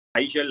I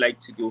usually like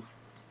to go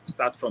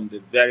start from the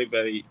very,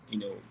 very,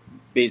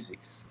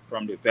 basics,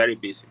 from the very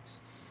basics.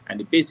 And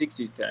the basics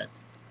is that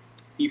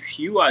if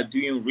you are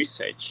doing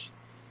research,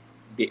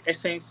 the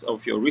essence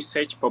of your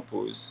research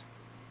purpose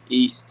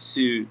is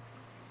to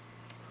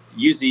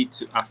use it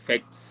to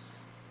affect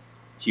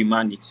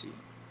humanity.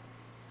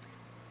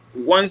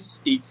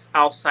 Once it's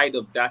outside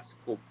of that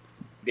scope,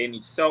 then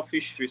it's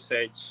selfish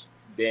research,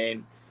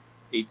 then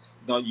it's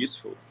not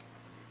useful.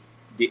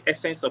 The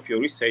essence of your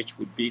research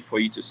would be for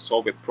you to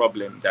solve a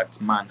problem that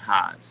man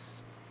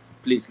has.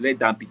 Please let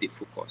that be the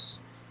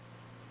focus.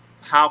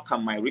 How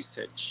can my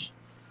research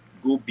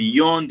go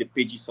beyond the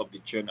pages of the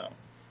journal,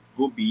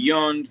 go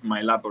beyond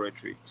my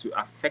laboratory to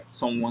affect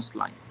someone's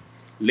life?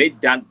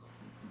 Let that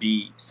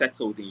be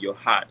settled in your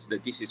heart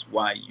that this is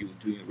why you're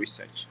doing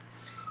research.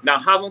 Now,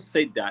 having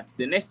said that,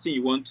 the next thing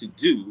you want to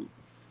do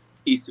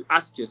is to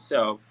ask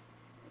yourself,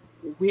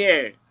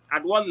 where,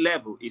 at what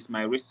level is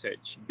my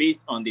research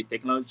based on the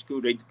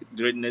technological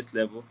readiness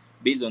level,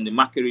 based on the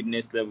market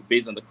readiness level,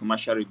 based on the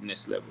commercial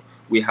readiness level?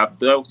 We have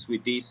dealt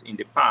with this in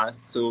the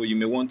past, so you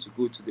may want to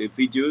go to the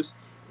videos,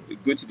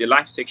 go to the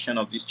live section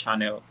of this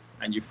channel,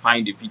 and you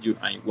find the video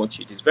and you watch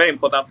it. It's very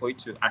important for you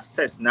to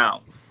assess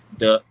now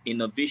the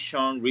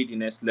innovation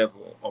readiness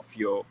level of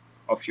your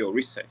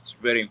research.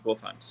 Very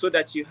important, so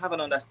that you have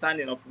an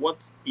understanding of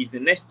what is the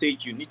next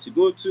stage you need to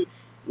go to,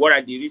 what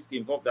are the risks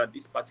involved at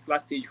this particular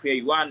stage where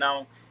you are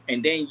now,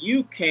 and then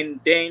you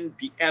can then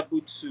be able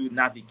to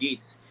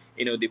navigate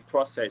the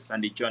process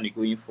and the journey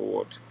going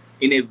forward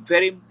in a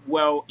very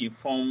well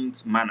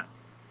informed manner.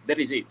 That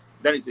is it.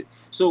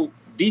 So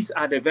these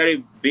are the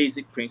very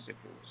basic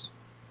principles,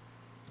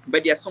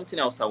 but there's something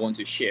else I want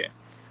to share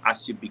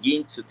as you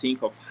begin to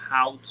think of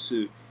how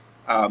to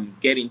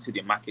get into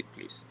the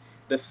marketplace.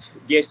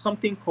 There's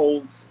something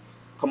called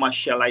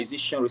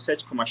commercialization,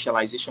 research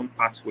commercialization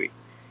pathway,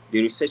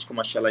 the research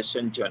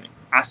commercialization journey.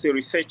 As a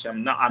researcher,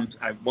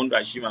 I want to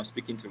assume I'm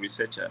speaking to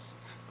researchers.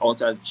 I want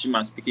to assume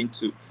I'm speaking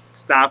to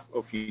staff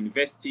of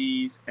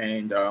universities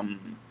and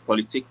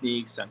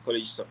polytechnics and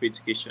colleges of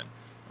education,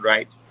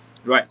 right?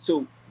 Right.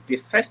 So the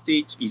first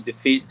stage is the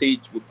phase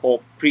stage we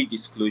call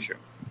pre-disclosure.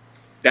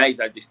 That is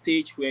at the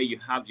stage where you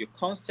have your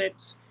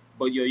concept,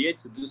 but you're yet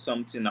to do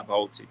something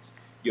about it.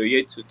 You're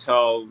yet to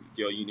tell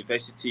your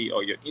university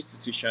or your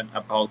institution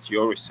about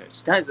your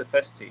research. That is the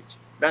first stage.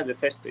 That's the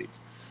first stage.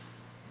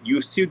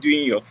 You're still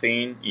doing your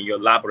thing in your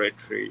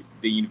laboratory.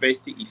 The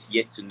university is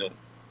yet to know.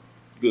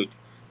 Good.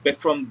 But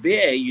from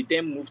there, you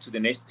then move to the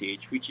next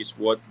stage, which is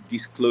what?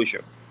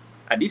 Disclosure.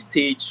 At this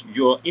stage,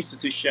 your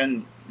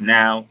institution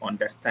now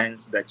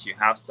understands that you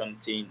have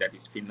something that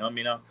is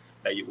phenomenal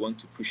that you want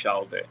to push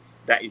out there.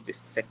 That is the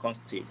second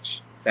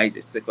stage. That is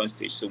the second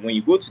stage. So when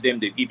you go to them,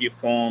 they give you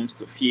forms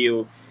to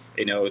fill,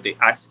 they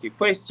ask you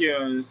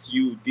questions,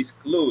 you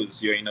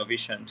disclose your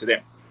innovation to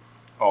them,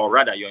 or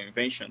rather your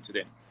invention to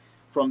them.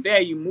 From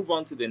there, you move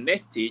on to the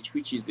next stage,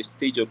 which is the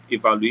stage of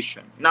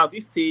evaluation. Now,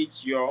 this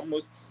stage, you're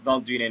almost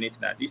not doing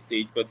anything at this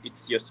stage, but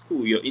it's your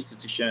school, your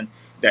institution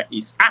that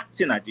is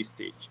acting at this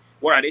stage.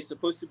 What are they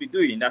supposed to be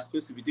doing? They're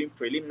supposed to be doing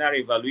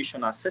preliminary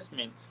evaluation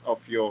assessment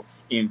of your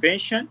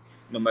invention.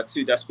 Number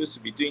two, they're supposed to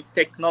be doing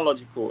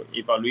technological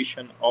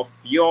evaluation of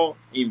your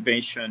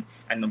invention.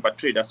 And number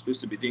three, they're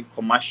supposed to be doing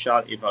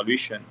commercial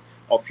evaluation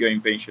of your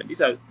invention. These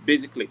are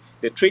basically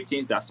the three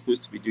things they're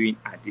supposed to be doing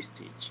at this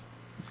stage.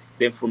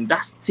 Then from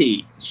that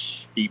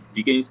stage, it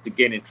begins to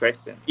get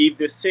interesting. If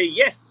they say,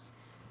 yes,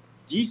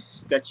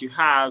 this that you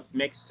have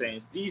makes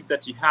sense, this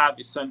that you have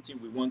is something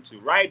we want to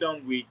ride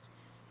on with,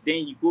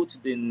 then you go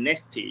to the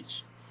next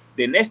stage.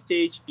 The next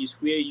stage is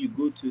where you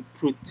go to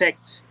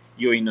protect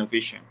your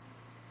innovation.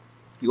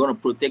 You want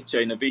to protect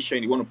your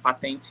innovation, you want to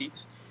patent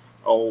it,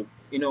 or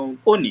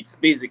own it,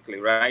 basically,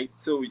 right?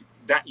 So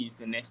that is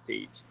the next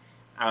stage.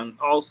 And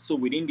also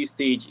within this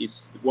stage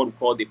is what we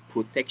call the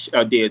protection,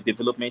 the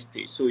development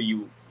stage. So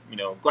you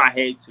go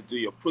ahead to do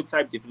your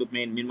prototype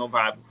development, minimum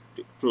viable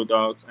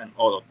products, and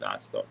all of that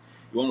stuff.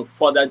 You want to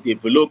further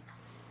develop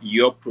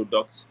your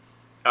product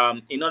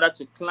in order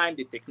to climb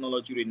the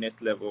technology readiness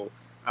level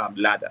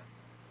ladder.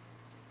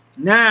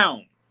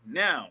 Now,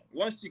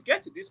 once you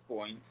get to this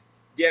point,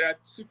 there are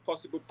two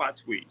possible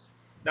pathways.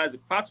 That's the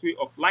pathway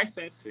of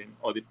licensing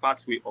or the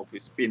pathway of a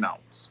spin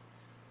out.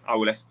 I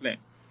will explain.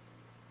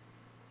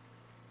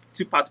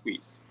 Two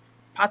pathways.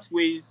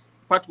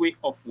 Pathway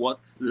of what?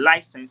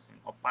 Licensing,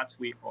 or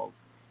pathway of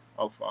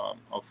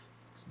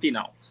spin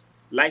out.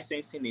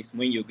 Licensing is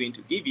when you're going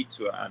to give it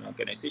to an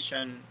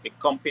organization, a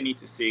company,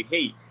 to say,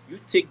 hey, you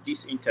take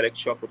this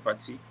intellectual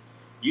property,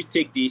 you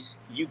take this,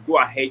 you go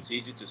ahead to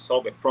use it to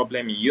solve a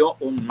problem in your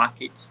own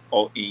market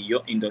or in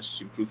your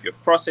industry, improve your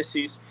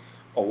processes,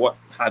 or what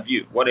have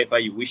you, whatever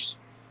you wish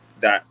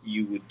that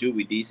you would do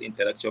with this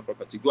intellectual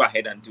property, go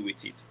ahead and do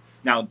with it.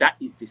 Now, that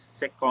is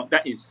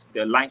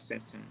the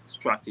licensing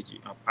strategy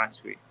and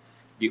pathway.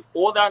 The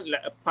other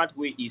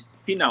pathway is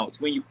spin out.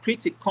 When you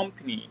create a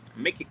company,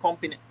 make a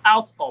company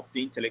out of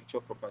the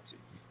intellectual property.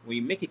 When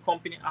you make a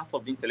company out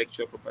of the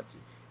intellectual property,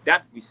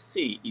 that we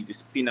say is the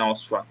spin out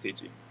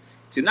strategy.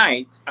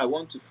 Tonight, I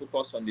want to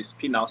focus on the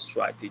spin out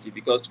strategy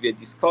because we are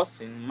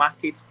discussing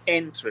market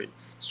entry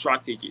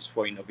strategies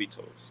for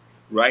innovators,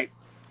 right?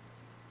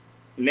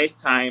 Next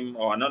time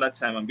or another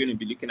time, I'm going to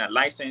be looking at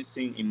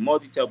licensing in more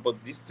detail,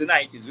 but this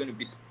tonight is going to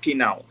be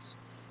spin out,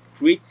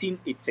 creating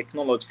a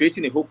technology,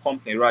 creating a whole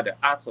company rather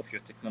out of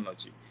your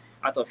technology,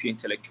 out of your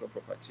intellectual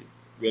property.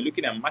 We're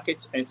looking at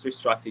market entry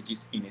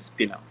strategies in a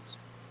spin out.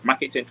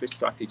 Market entry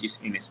strategies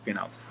in a spin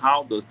out.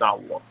 How does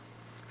that work?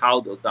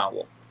 How does that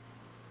work?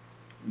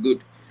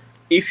 Good.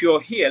 If you're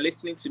here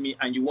listening to me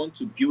and you want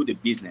to build a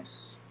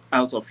business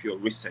out of your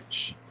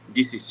research,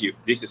 this is you.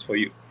 This is for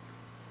you.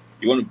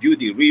 You want to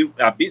build a real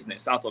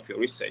business out of your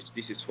research,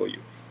 this is for you.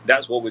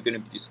 That's what we're going to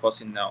be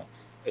discussing now.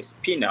 A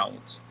spin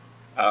out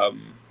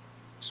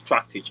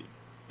strategy.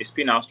 A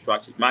spin out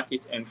strategy.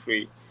 Market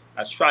entry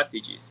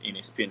strategies in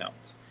a spin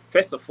out.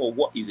 First of all,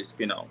 what is a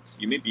spin out?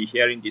 You may be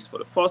hearing this for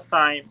the first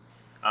time.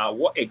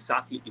 What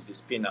exactly is a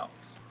spin out?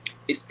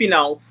 A spin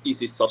out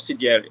is a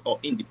subsidiary or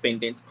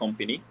independent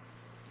company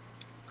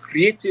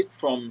created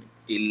from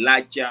a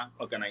larger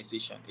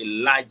organization, a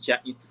larger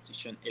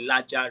institution, a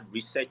larger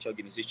research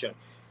organization,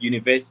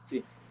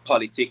 university,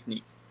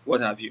 polytechnic, what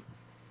have you.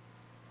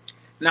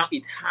 Now,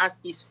 it has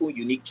its own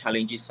unique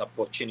challenges,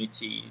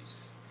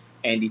 opportunities,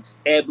 and it's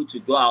able to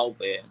go out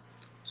there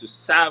to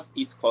serve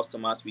its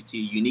customers with a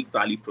unique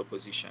value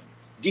proposition,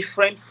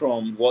 different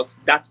from what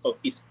that of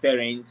its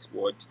parent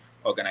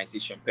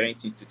organization,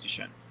 parent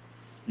institution.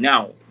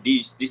 Now,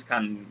 this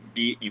can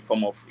be in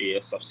form of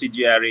a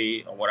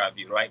subsidiary or what have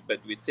you, right? But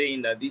we're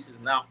saying that this is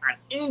now an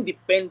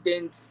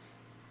independent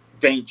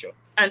venture,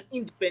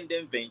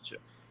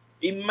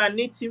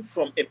 emanating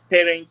from a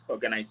parent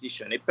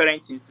organization, a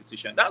parent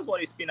institution. That's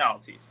what a spin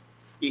out is.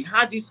 It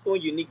has its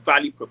own unique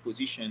value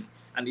proposition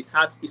and it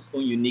has its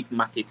own unique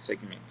market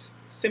segment.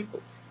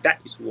 Simple. That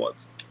is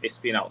what a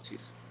spin out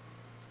is.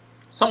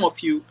 Some of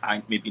you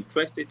may be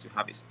interested to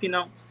have a spin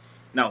out.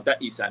 Now,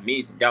 that is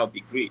amazing. That would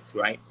be great,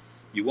 right?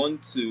 You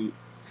want to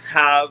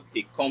have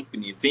a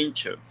company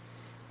venture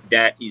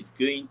that is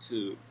going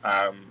to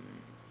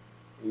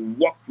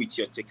work with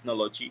your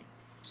technology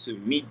to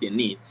meet the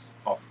needs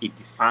of a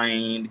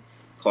defined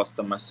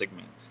customer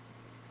segment.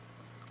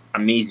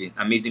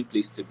 Amazing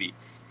place to be.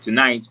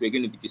 Tonight, we're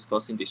going to be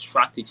discussing the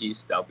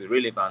strategies that will be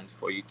relevant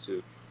for you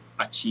to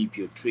achieve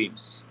your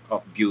dreams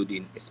of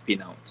building a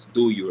spin out.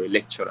 Do you're a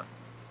lecturer,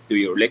 do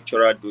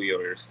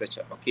you're a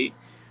researcher, okay?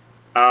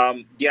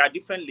 There are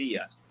different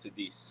layers to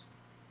this.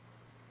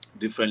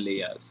 Different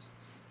layers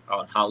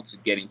on how to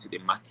get into the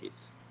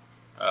market.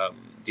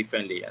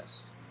 Different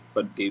layers.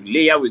 But the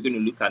layer we're going to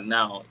look at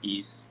now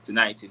is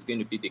going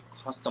to be the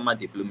customer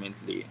development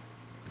layer.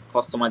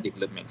 Customer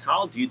development.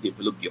 How do you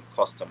develop your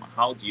customer?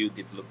 How do you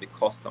develop the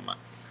customer?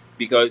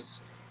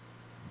 Because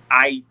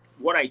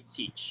what I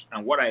teach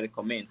and what I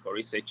recommend for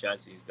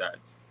researchers is that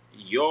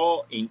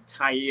your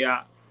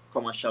entire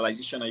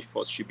commercialization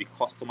efforts should be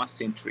customer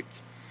centric.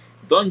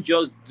 Don't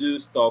just do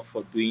stuff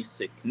for doing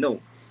sake.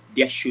 No,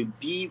 there should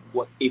be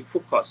a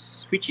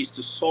focus, which is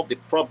to solve the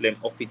problem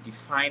of a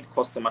defined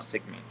customer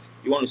segment.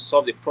 You want to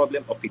solve the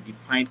problem of a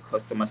defined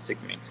customer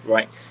segment,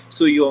 right?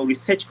 So your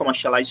research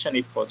commercialization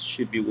efforts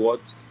should be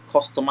what?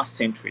 Customer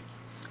centric.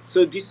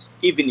 So this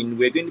evening,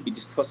 we're going to be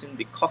discussing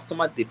the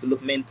customer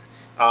development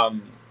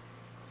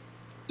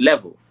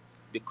level,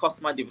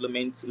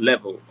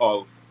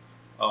 of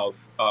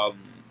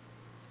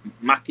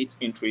market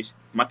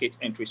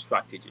entry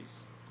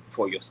strategies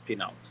for your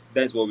spin out.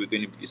 That's what we're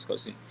going to be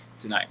discussing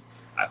tonight.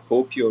 I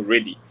hope you're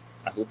ready.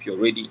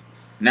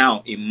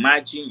 Now,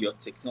 imagine your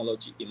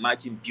technology.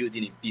 Imagine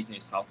building a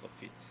business out of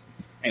it.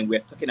 And we're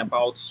talking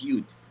about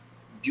you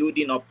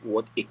building up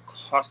a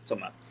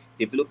customer,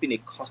 developing a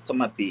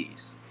customer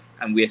base.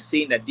 And we're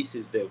saying that this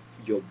is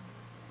your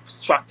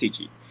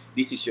strategy.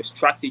 This is your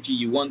strategy.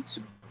 You want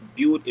to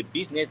build a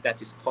business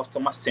that is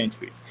customer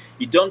centric.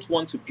 You don't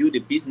want to build a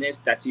business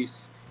that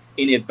is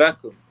in a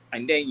vacuum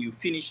and then you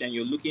finish and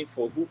you're looking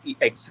for who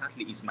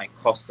exactly is my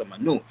customer.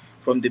 No,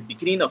 from the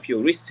beginning of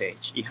your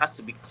research, it has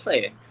to be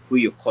clear who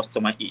your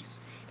customer is.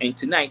 And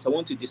tonight, I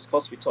want to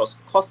discuss with us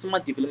customer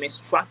development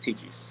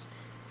strategies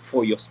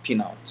for your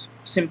spin out.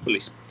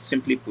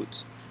 Simply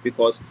put,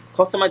 because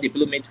customer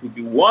development will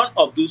be one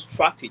of those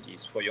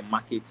strategies for your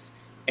market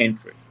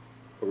entry,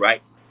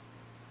 right?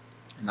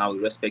 Now,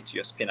 with respect to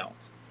your spin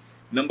out.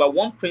 Number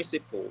one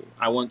principle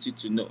I want you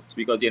to note,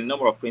 because there are a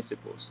number of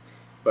principles,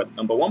 but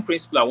number one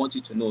principle I want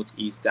you to note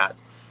is that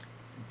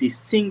the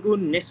single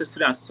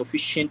necessary and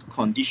sufficient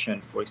condition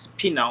for a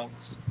spin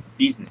out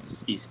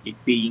business is a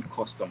paying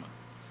customer.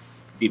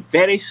 The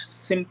very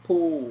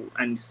simple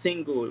and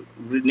single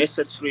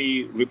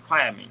necessary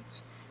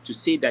requirement to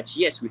say that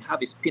yes, we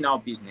have a spin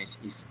out business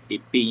is a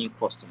paying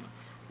customer.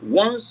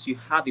 Once you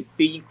have a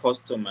paying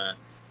customer,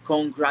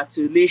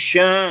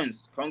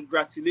 congratulations,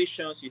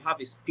 you have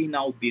a spin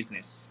out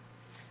business.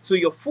 So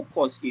your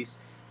focus is,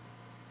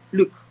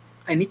 look,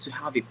 I need to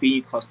have a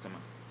paying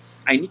customer.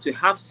 I need to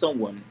have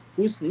someone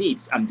whose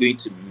needs I'm going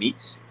to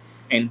meet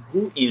and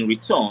who in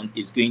return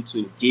is going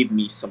to give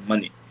me some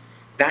money.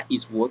 That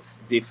is what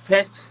the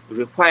first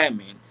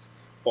requirement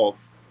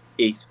of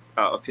a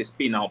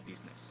spin-out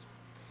business.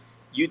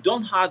 You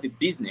don't have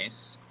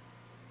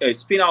a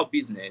spin-out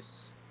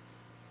business,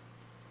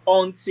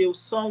 until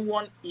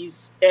someone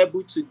is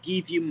able to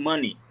give you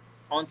money.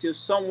 Until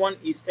someone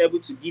is able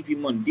to give you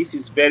money. This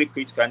is very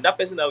critical. And that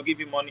person that will give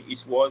you money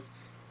is what?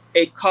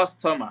 A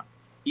customer.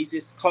 Is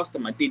his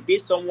customer. The day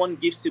someone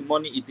gives you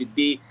money is the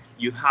day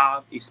you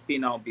have a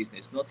spin-out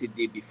business, not a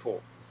day before.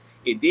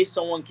 A day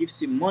someone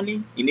gives you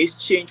money in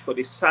exchange for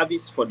the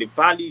service, for the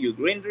value you're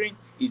rendering,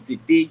 is the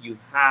day you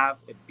have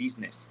a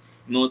business,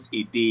 not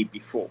a day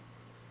before.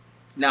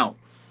 Now,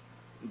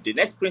 the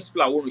next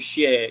principle I want to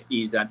share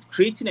is that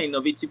creating an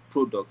innovative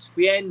product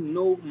where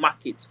no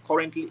market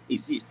currently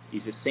exists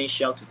is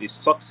essential to the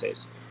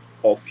success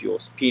of your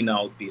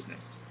spin-out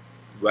business,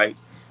 right?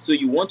 So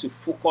you want to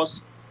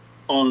focus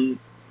on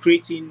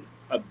creating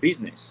a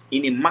business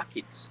in a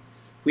market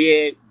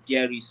where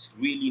there is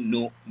really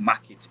no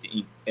market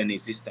in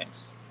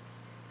existence,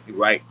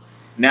 right?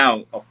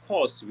 Now, of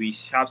course, we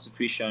have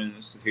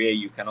situations where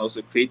you can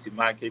also create a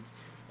market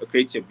or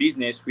create a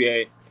business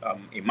where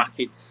a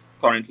market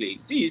currently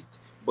exists,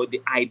 but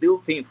the ideal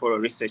thing for a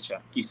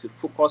researcher is to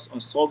focus on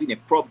solving a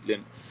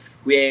problem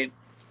where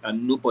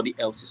nobody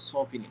else is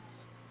solving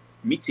it,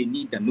 meet a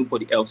need that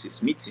nobody else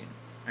is meeting.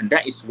 And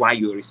that is why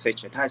you're a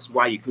researcher. That's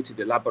why you go to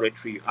the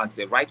laboratory, you ask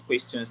the right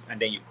questions,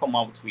 and then you come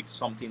out with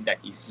something that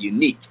is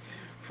unique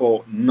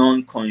for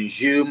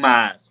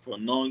non-consumers. For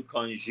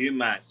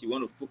non-consumers, you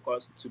want to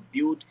focus to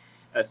build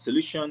a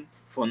solution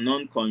for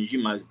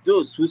non-consumers,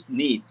 those whose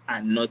needs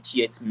are not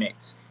yet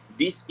met.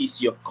 This is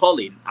your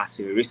calling as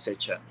a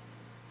researcher.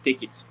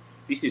 Take it.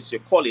 This is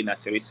your calling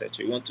as a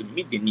researcher. You want to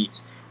meet the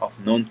needs of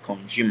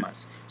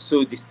non-consumers.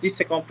 So this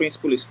second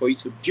principle is for you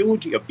to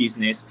build your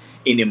business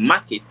in a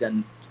market that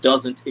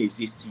doesn't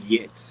exist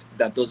yet.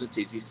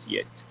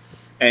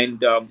 And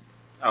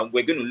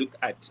we're going to look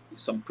at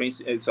some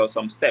principles or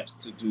some steps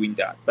to doing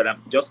that. But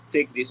just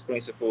take these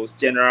principles,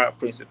 general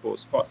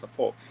principles, first of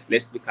all.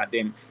 Let's look at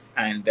them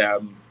and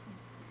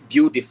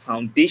build the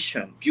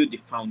foundation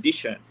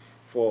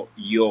for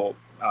your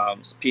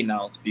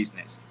spin-out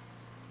business.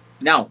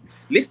 Now,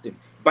 listen,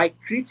 by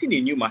creating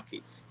a new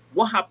market,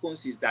 what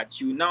happens is that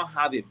you now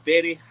have a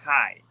very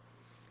high,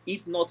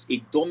 if not a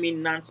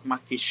dominant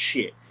market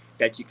share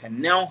that you can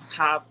now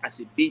have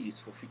as a basis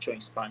for future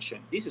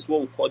expansion. This is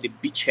what we call the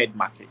beachhead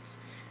market.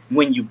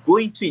 When you go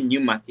into a new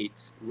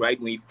market,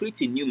 right, when you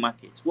create a new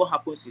market, what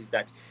happens is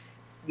that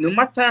no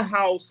matter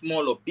how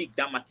small or big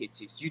that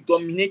market is, you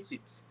dominate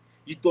it.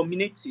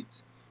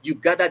 You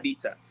gather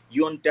data.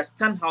 You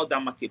understand how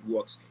that market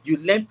works. You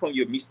learn from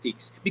your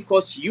mistakes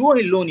because you are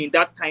alone in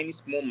that tiny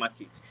small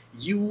market.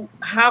 You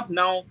have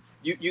now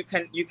you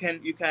can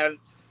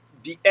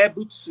be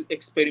able to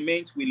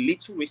experiment with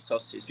little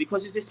resources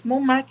because it's a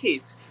small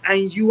market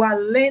and you are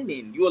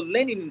learning. You are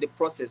learning in the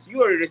process.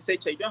 You are a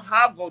researcher. You don't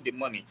have all the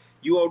money.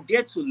 You are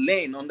there to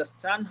learn,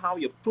 understand how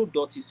your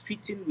product is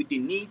fitting with the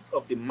needs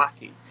of the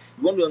market.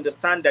 You want to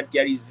understand that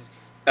there is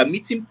a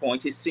meeting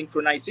point, a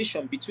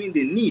synchronization between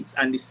the needs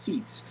and the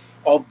seeds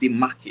of the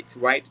market,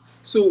 right?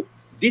 So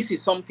this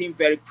is something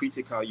very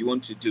critical you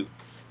want to do.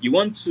 You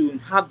want to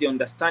have the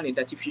understanding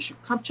that if you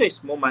should capture a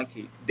small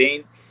market,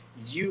 then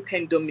you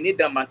can dominate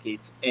that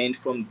market, and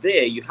from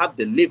there you have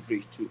the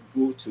leverage to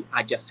go to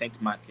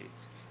adjacent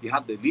markets. You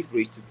have the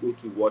leverage to go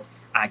to what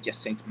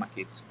adjacent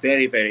markets.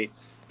 Very, very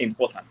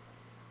important.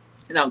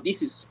 Now,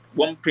 this is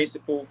one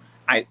principle.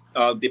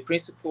 The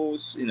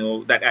principles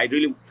that I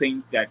really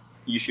think that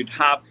you should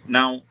have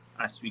now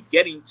as we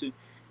get into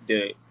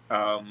the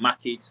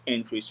market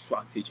entry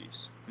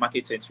strategies,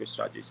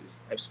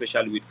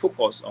 especially with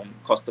focus on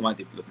customer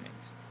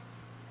development.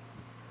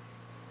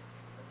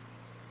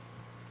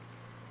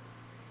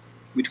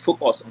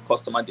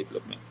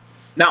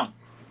 Now,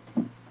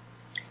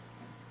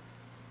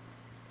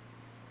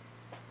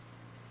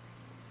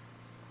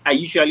 I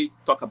usually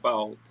talk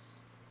about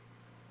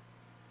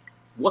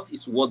what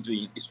is worth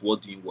doing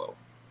well,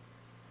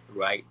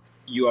 right?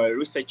 You are a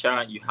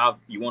researcher, you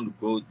want to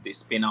go the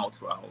spin out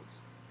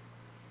route.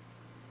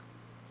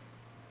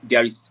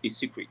 There is a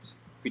secret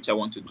which I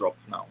want to drop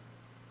now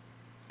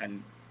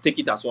and take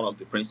it as one of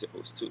the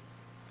principles too.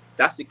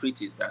 That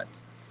secret is that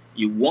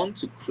you want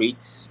to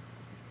create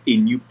a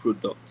new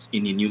product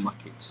in a new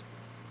market.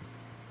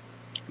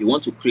 You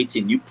want to create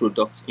a new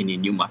product in a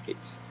new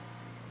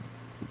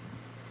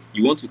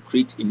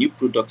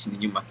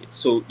market.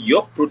 So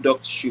your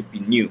product should be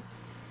new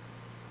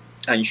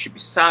and you should be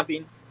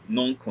serving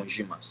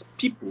non-consumers,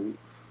 people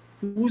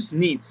whose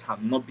needs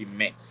have not been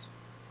met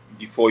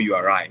before you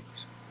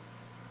arrived.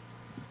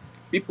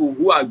 People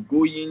who are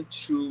going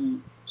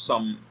through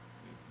some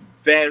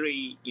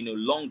very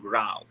long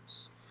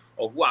routes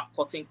or who are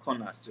cutting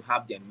corners to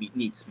have their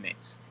needs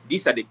met.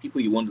 These are the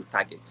people you want to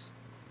target.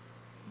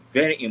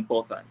 Very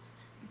important.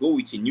 Go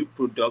with a new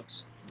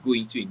product, go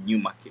into a new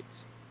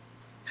market.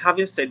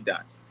 Having said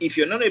that, if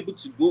you're not able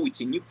to go with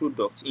a new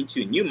product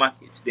into a new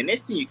market, the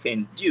next thing you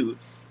can do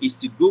is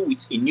to go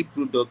with a new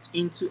product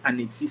into an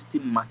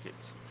existing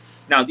market.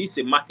 Now, this is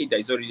a market that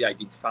is already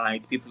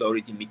identified. People are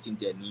already meeting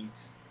their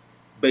needs.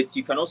 but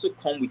you can also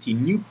come with a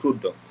new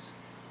product,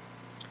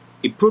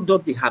 a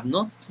product they have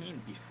not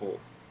seen before.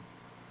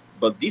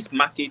 But this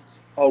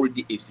market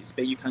already exists,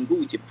 but you can go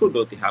with a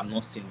product they have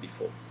not seen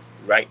before,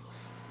 right?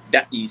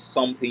 That is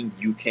something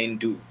you can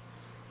do,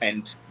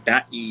 and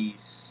that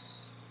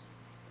is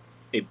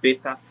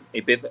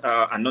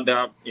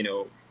another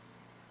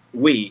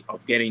way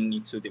of getting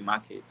into the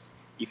market.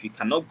 If you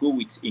cannot go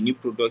with a new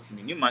product in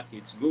a new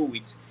market, go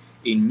with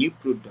a new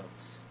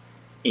product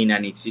in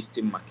an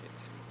existing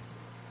market.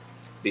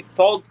 The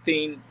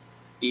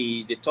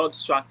third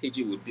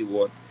strategy would be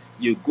what?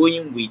 You're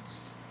going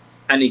with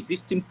an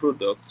existing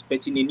product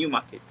but in a new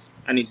market.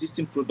 An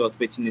existing product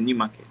but in a new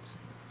market.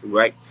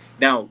 Right?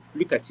 Now,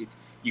 look at it.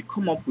 You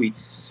come up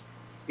with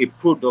a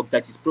product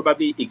that is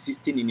probably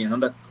existing in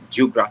another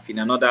geography, in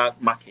another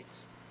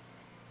market.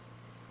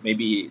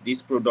 Maybe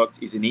this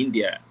product is in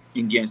India.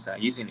 Indians are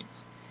using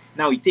it.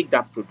 Now you take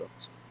that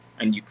product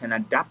and you can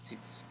adapt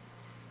it,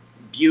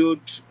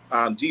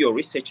 do your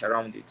research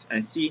around it,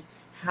 and see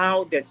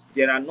how that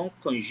there are no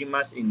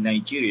consumers in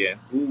Nigeria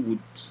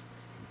whom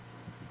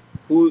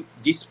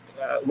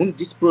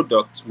this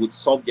product would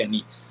solve their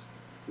needs.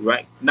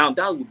 Right now,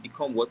 that would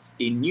become what?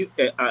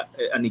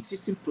 An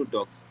existing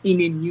product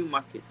in a new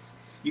market.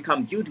 You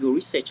can build your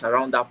research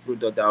around that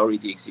product that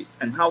already exists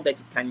and how that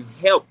it can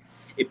help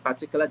a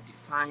particular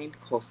defined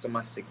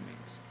customer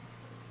segment.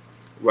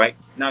 Right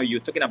now, you're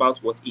talking about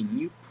what?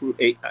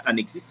 An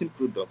existing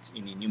product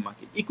in a new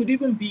market. It could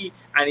even be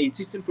an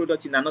existing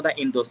product in another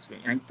industry,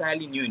 an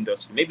entirely new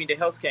industry. Maybe in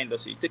the healthcare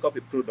industry, you take up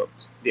a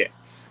product there,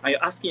 and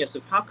you're asking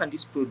yourself, how can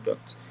this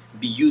product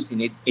be used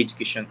in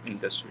education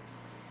industry?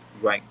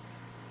 Right.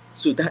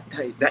 So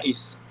that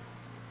is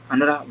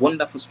another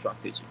wonderful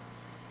strategy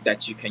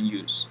that you can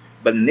use.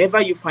 But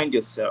never you find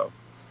yourself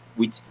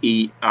with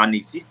an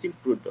existing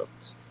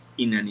product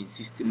in an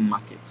existing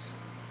market.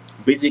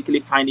 Basically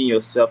finding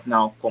yourself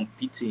now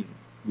competing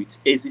with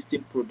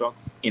existing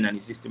products in an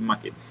existing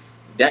market.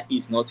 That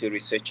is not a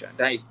researcher.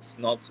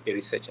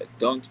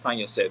 Don't find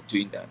yourself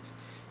doing that.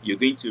 You're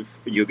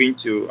going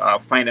to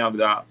find out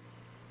that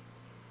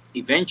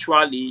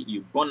eventually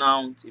you burn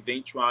out,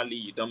 eventually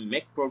you don't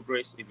make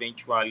progress,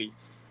 eventually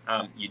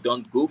you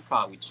don't go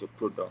far with your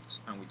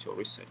products and with your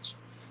research.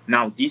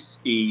 Now, this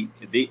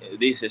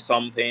is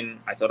something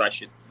I thought I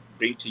should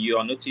bring to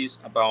your notice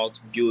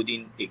about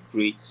building a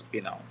great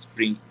spin-out.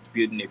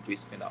 Building a great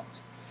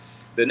spin-out.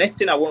 The next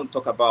thing I want to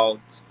talk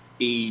about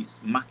is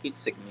market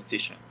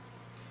segmentation.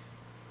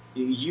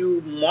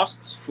 You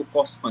must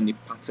focus on a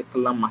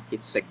particular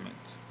market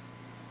segment.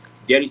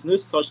 There is no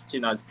such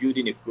thing as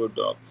building a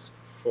product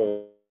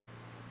for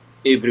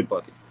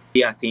everybody.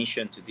 Pay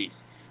attention to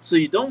this. So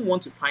you don't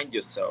want to find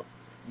yourself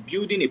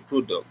building a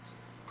product,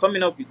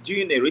 coming up with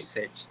doing a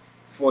research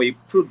for a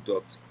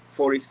product,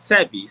 for a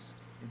service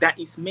that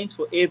is meant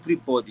for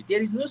everybody.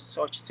 There is no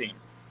such thing.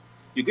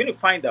 You're going to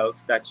find out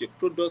that your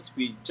product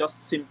will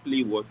just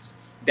simply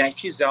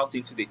diffuse out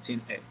into the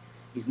thin air.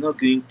 It's not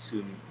going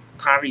to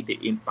carry the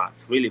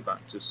impact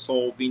relevant to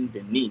solving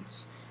the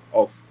needs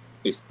of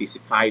a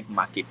specified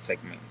market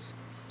segment.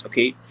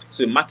 Okay,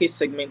 so market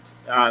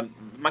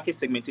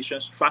segmentation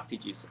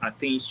strategies are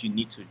things you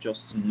need to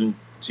just know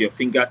to your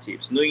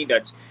fingertips, knowing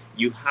that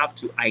you have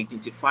to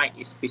identify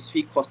a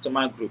specific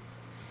customer group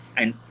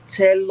and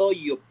tailor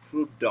your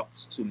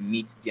product to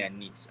meet their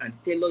needs.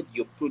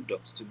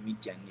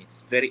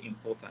 Very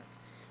important.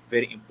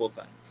 Very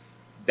important.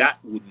 That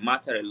would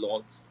matter a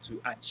lot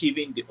to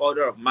achieving the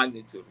order of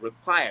magnitude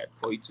required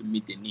for you to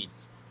meet the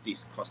needs of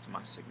this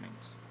customer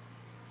segment.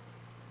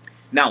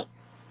 Now,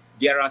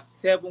 there are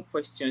 7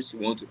 questions you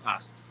want to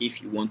ask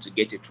if you want to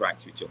get it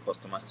right with your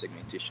customer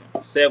segmentation.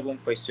 7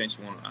 questions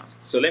you want to ask.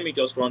 So let me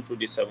just run through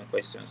these 7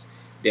 questions,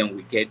 then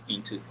we get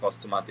into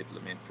customer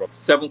development.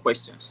 7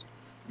 questions.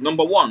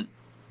 Number 1,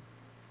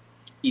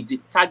 is the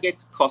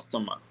target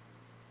customer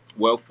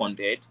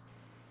well-funded?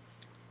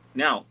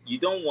 Now, you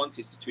don't want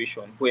a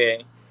situation where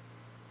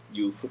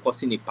you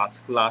focus in a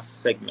particular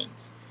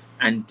segment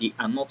and they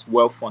are not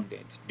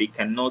well-funded. They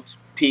cannot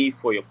pay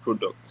for your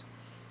product,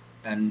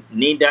 and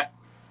neither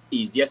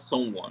is there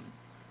someone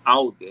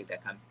out there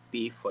that can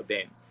pay for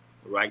them,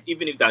 right?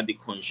 Even if they're the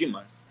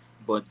consumers,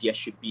 but there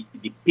should be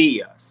the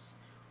payers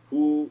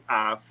who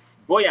are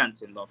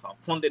buoyant enough and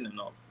funded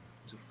enough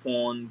to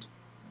fund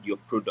your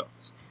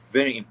products.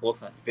 Very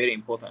important, very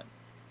important.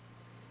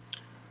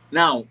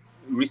 Now,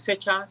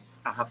 researchers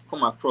I have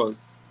come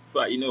across,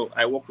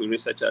 I work with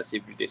researchers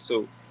every day.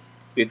 So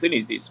the thing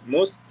is this: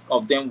 most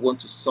of them want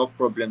to solve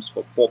problems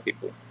for poor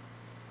people.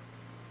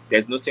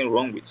 There's nothing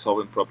wrong with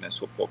solving problems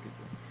for poor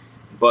people.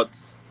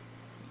 But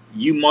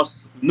you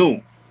must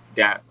know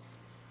that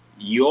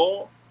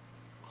your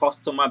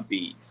customer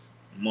base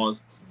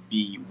must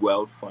be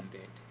well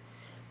funded.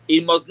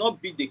 It must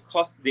not be the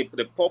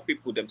poor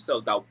people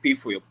themselves that will pay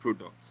for your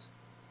products,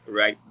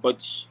 right?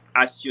 But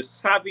as you're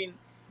serving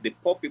the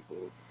poor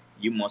people,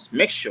 you must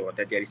make sure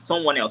that there is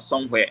someone else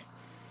somewhere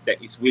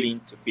that is willing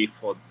to pay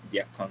for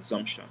their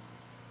consumption.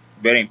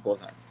 Very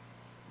important.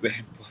 Very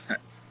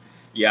important.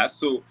 Yeah.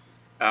 So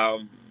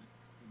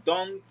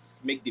don't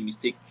make the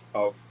mistake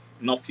of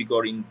not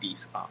figuring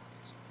this out,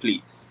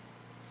 please.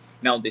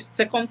 Now, the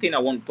second thing I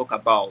want to talk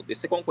about, the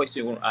second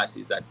question I want to ask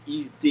is that,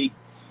 is the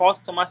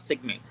customer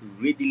segment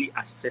readily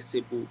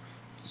accessible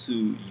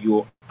to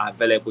your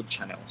available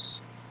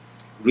channels?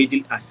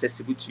 Readily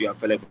accessible to your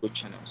available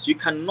channels. You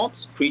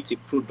cannot create a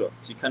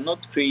product, you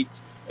cannot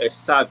create a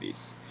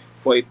service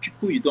for a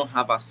people you don't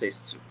have access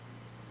to.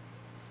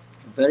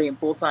 Very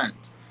important.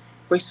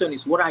 Question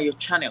is, what are your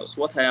channels?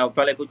 What are your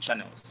available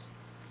channels?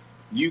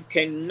 You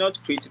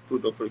cannot create a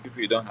product for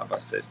people you don't have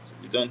access to.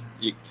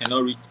 You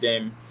cannot reach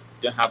them,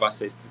 you don't have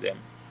access to them.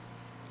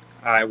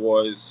 I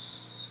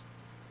was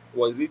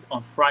it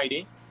on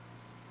Friday?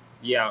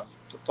 Yeah,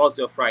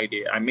 Thursday or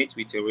Friday, I met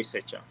with a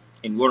researcher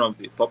in one of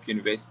the top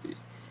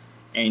universities,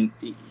 and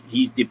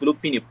he's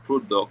developing a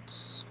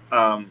product,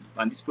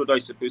 and this product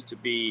is supposed to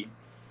be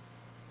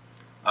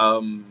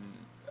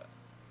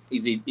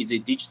is a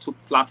digital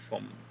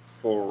platform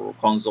for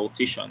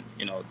consultation,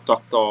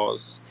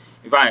 doctors.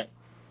 In fact,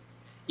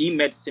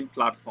 e-medicine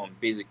platform,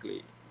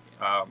 basically,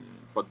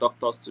 for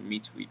doctors to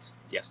meet with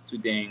their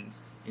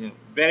students.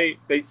 Very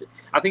basic.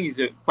 I think it's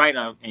quite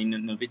an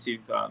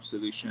innovative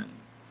solution.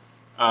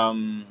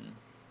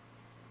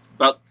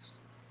 But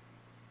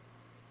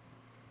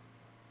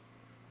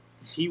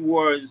he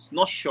was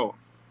not sure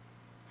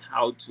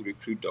how to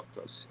recruit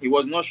doctors. He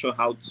was not sure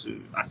how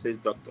to assess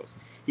doctors.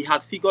 He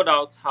had figured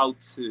out how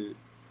to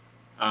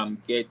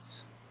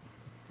get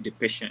the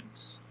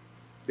patients.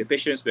 The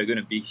patients were going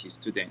to be his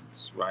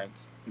students,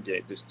 right?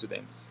 The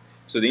students.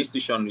 So the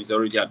institution is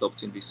already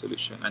adopting this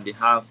solution, and they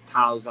have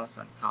thousands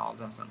and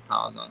thousands and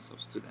thousands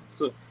of students.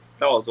 So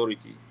that was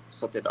already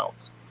sorted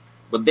out.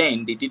 But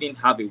then they didn't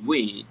have a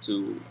way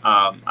to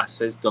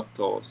assess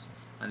doctors,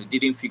 and they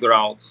didn't figure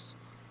out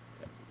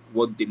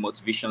what the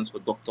motivations for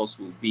doctors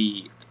will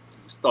be,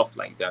 stuff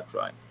like that,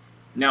 right?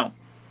 Now,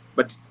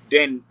 but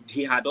then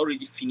he had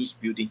already finished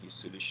building his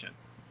solution,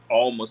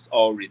 almost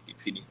already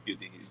finished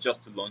building it,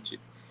 just to launch it.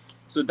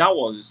 So that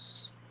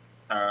was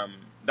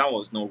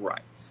not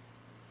right.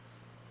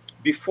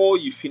 Before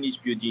you finish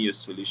building your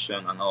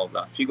solution and all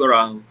that, figure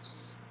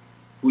out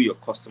who your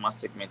customer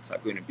segments are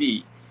going to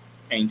be,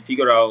 and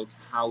figure out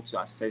how to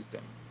assess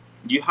them.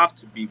 You have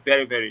to be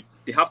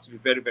they have to be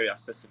very, very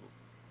accessible,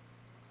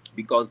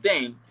 because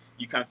then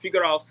you can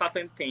figure out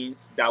certain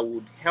things that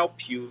would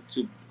help you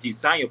to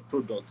design your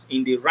product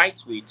in the right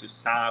way to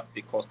serve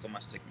the customer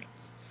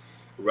segment,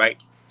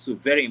 right? So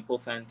very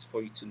important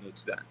for you to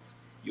note that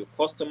your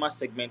customer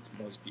segment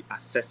must be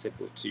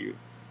accessible to you.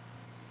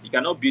 You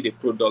cannot build a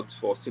product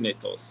for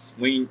senators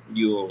when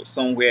you're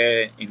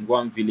somewhere in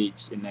one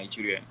village in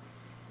Nigeria.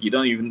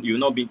 You've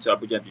not been to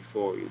Abuja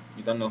before. You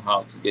don't know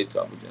how to get to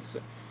Abuja.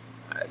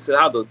 So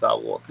how does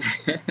that work?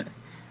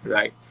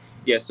 Right?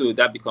 Yeah, so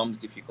that becomes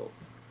difficult.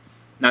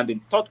 Now, the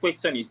third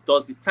question is,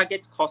 does the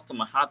target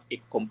customer have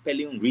a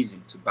compelling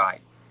reason to buy?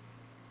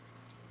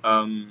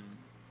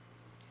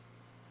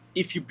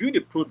 If you build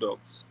a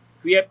product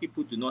where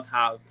people do not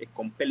have a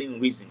compelling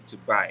reason to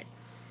buy,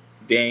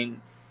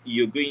 then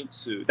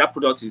that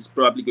product is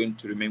probably going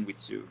to remain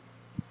with you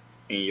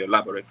in your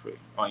laboratory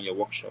or in your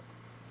workshop.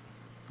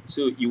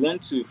 So you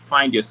want to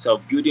find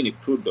yourself building a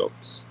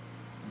product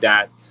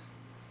that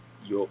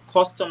your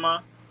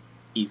customer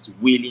is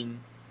willing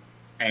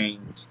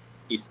and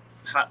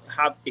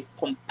have a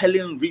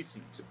compelling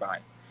reason to buy.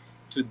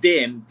 To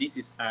them, this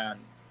is an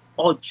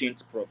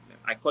urgent problem.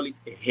 I call it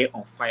a hair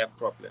on fire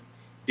problem.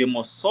 They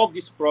must solve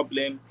this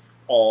problem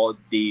or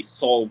they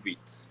solve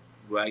it,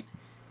 right?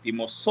 They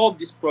must solve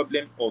this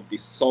problem or they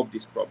solve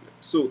this problem.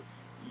 So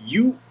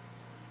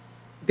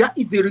that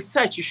is the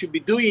research you should be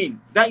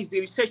doing. That is the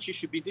research you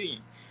should be doing.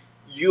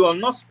 You are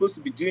not supposed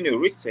to be doing a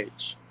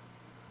research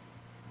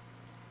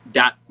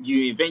that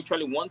you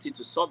eventually wanted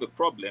to solve a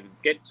problem,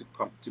 get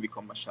to be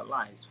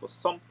commercialized for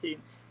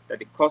something that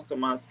the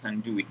customers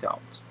can do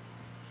without.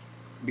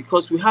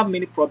 Because we have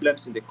many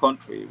problems in the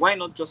country, why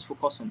not just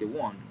focus on the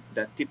one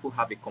that people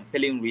have a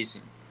compelling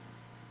reason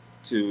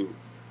to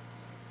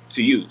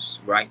use,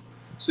 right?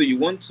 So you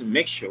want to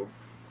make sure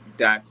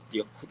that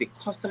the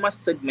customer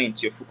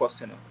segment you're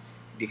focusing on,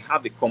 they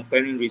have a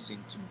compelling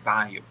reason to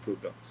buy your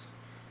product.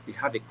 They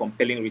have a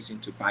compelling reason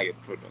to buy your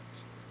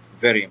product.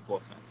 Very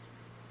important.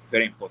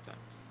 Very important.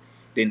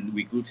 Then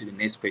we go to the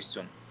next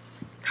question.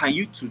 Can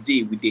you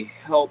today, with the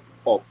help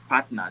of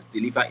partners,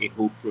 deliver a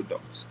whole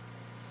product?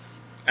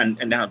 And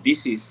now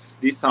this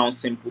sounds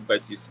simple,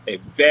 but it's a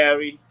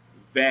very,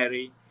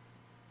 very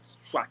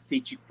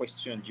strategic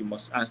question you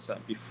must answer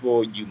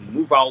before you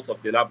move out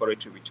of the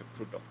laboratory with your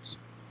product.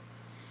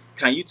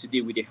 Can you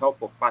today, with the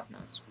help of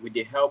partners, with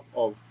the help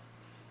of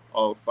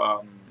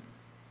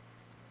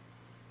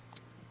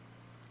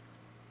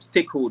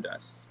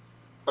stakeholders,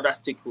 other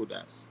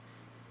stakeholders,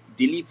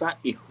 deliver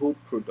a whole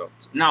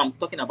product? Now I'm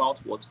talking about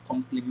what?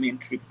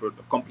 Complementary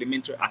product,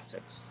 complementary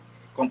assets.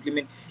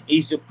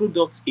 Is your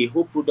product a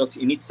whole product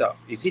in itself?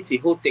 Is it a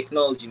whole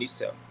technology in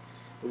itself?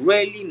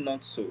 Really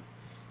not so.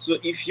 So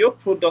if your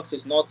product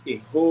is not a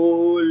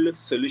whole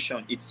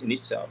solution in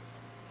itself,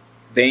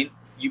 then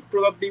you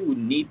probably would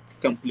need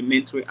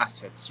complementary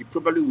assets. You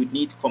probably would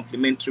need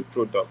complementary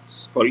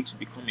products for it to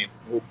become a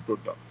whole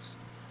product.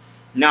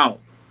 Now,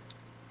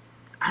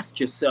 ask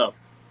yourself,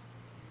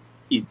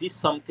 is this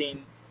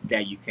something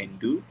that you can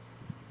do?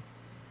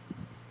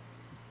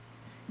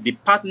 The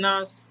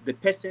partners, the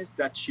persons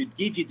that should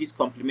give you this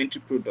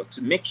complementary product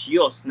to make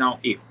yours now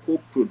a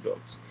whole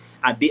product,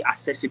 are they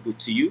accessible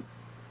to you?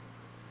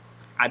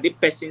 Are they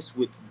persons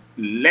with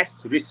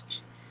less risk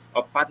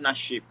of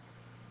partnership?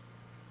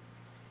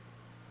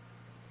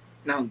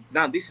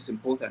 Now this is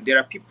important. There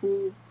are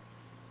people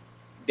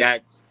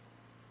that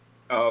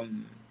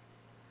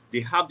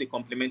they have the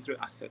complementary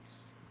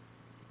assets,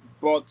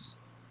 but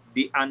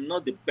they are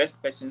not the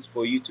best persons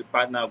for you to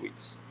partner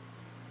with.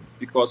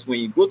 Because when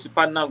you go to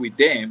partner with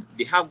them,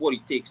 they have what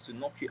it takes to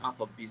knock you out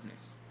of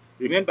business.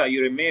 Remember,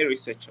 you're a mere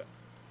researcher,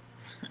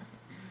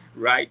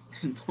 right?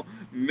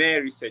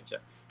 Mere researcher.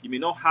 You may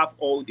not have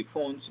all the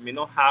funds, you may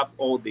not have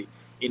all the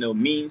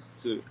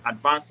means to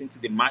advance into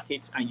the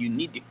market, and you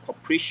need the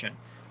cooperation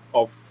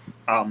of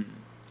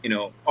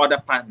other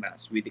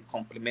partners with the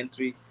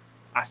complementary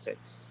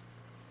assets.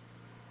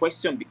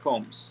 Question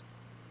becomes,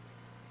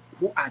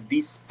 who are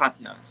these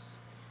partners?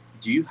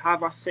 Do you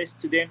have access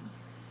to them?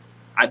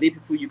 Are they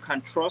people you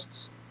can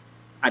trust?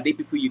 Are they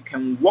people you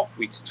can work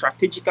with,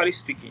 strategically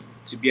speaking,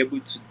 to be able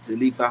to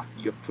deliver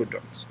your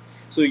product?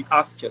 So you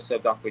ask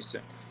yourself that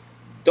question.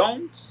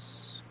 Don't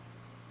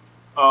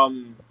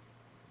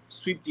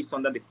sweep this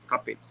under the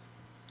carpet.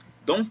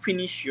 Don't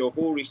finish your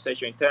whole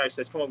research, your entire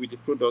research, come up with the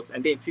product,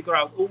 and then figure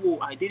out, oh,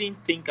 I didn't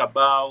think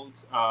about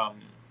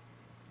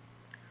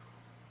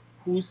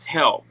whose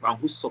help and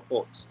whose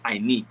support I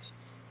need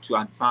to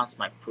advance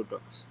my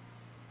product.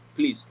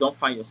 Please don't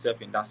find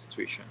yourself in that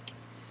situation.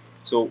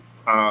 So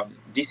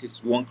this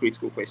is one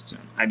critical question.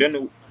 I don't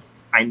know.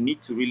 I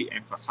need to really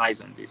emphasize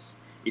on this.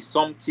 It's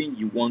something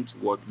you want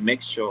to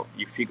make sure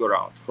you figure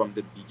out from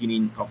the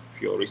beginning of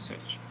your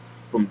research.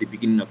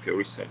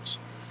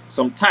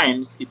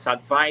 Sometimes it's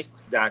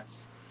advised that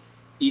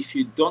if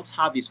you don't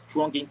have a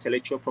strong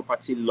intellectual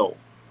property law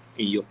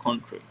in your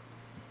country,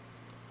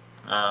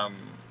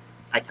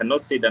 I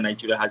cannot say that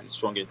Nigeria has a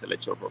strong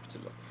intellectual property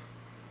law,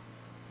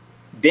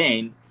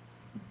 then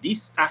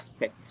this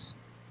aspect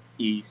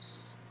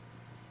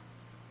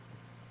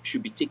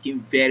should be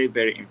taken very,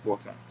 very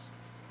important.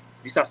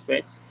 This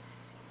aspect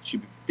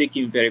should be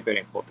taken very, very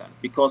important,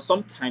 because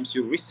sometimes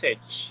your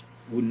research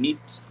will need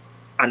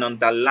an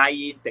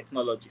underlying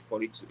technology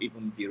for it to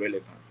even be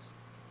relevant.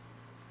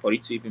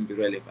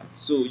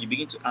 So you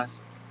begin to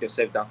ask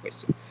yourself that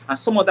question. And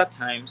some other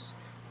times,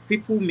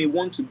 people may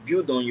want to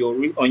build on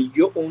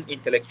your own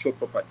intellectual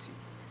property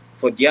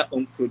for their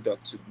own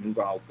product to move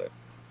out there.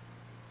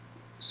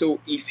 So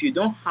if you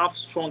don't have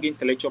strong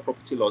intellectual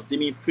property laws, they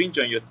may infringe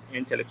on your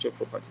intellectual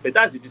property. But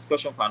that's a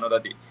discussion for another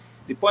day.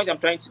 The point I'm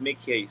trying to make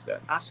here is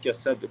that ask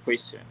yourself the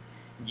question,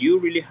 do you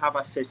really have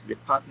access to the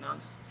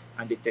partners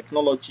and the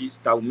technologies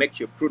that will make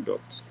your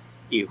product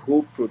a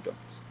whole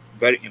product?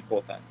 Very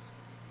important.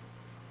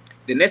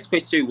 The next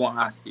question you want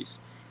to ask is,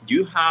 do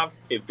you have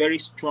a very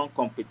strong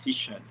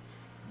competition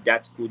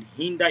that could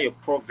hinder your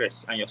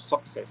progress and your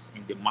success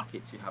in the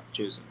market you have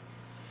chosen?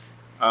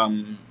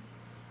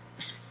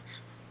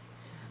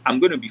 I'm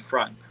going to be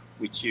frank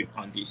with you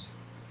on this.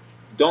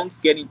 Don't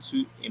get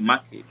into a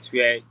market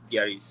where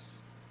there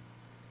is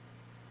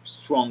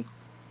strong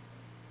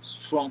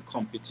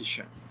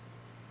competition,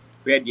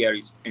 where there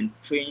is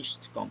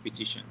entrenched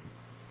competition.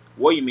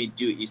 What you may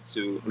do is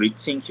to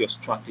rethink your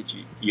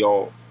strategy,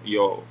 your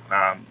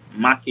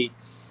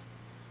market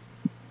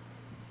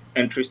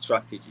entry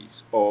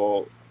strategies,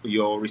 or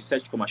your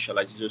research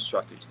commercialization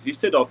strategies.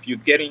 Instead of you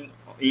getting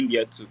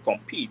India to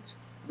compete,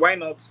 why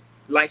not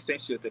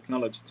license your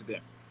technology to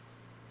them?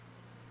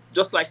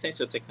 Just license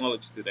your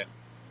technology to them.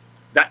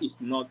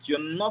 You're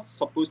not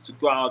supposed to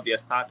go out there,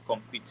 start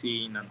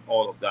competing and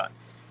all of that.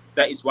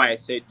 That is why I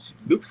said,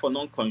 look for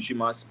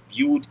non-consumers,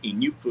 build a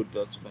new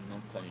product for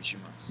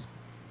non-consumers.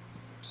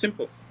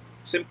 Simple.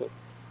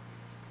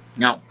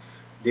 Now,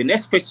 the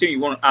next question you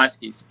want to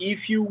ask is,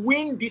 if you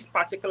win this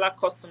particular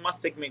customer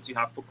segment you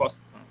have focused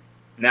on,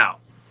 now,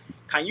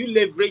 can you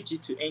leverage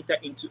it to enter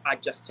into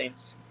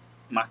adjacent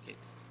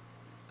markets?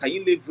 Can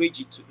you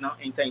leverage it to now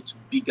enter into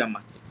bigger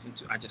markets,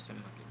 into adjacent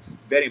markets?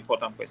 Very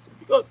important question,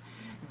 because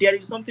there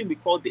is something we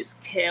call the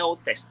scale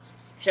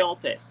test.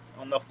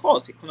 And of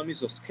course,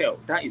 economies of scale,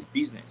 that is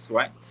business,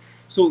 right?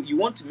 So you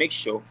want to make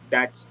sure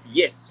that,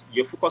 yes,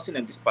 you're focusing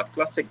on this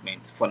particular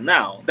segment. For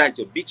now, that's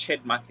your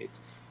beachhead market.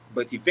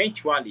 But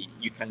eventually,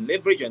 you can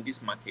leverage on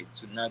this market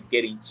to now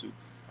get into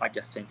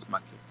adjacent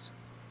markets.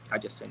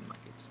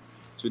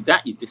 So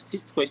that is the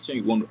sixth question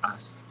you want to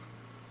ask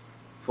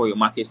for your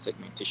market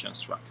segmentation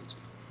strategy.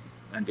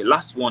 And the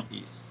last one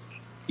is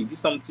this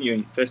something you're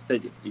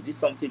interested in? Is this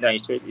something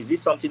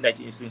that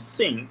is in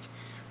sync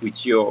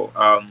with your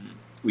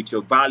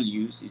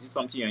values? Is it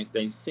something that is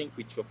in sync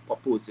with your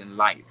purpose in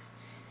life?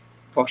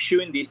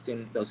 Pursuing this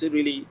thing, does it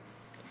really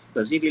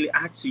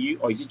add to you,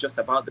 or is it just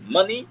about the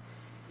money?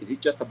 Is it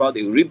just about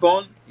the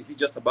ribbon? Is it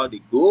just about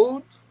the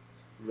gold?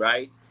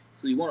 Right?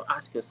 So you want to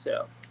ask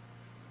yourself,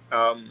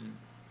 Um,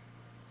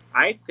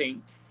 I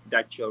think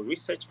that your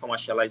research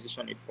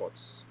commercialization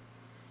efforts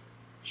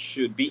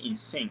should be in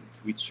sync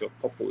with your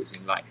purpose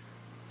in life,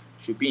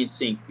 should be in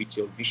sync with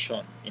your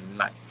vision in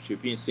life,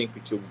 should be in sync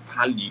with your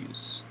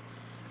values,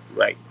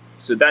 right?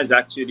 So that's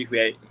actually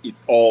where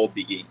it all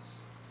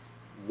begins.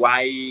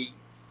 Why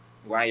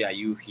why are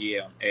you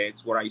here on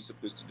earth? What are you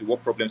supposed to do?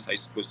 What problems are you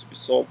supposed to be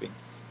solving?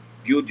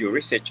 Build your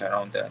research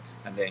around that,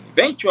 and then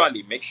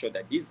eventually make sure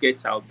that this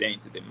gets out there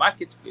into the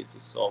marketplace to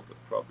solve the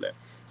problem.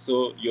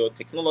 So your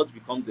technology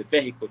becomes the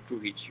vehicle through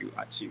which you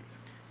achieve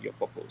your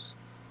purpose.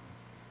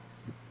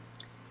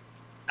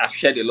 I've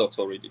shared a lot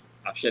already.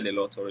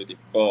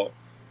 But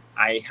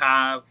I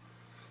have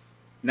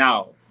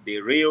now the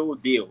real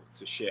deal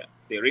to share.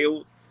 The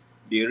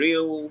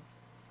real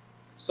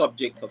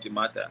subject of the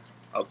matter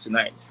of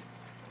tonight.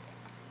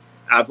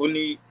 I've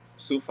only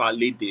so far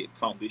laid the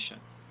foundation.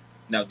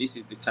 Now this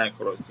is the time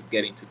for us to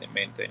get into the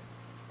main thing.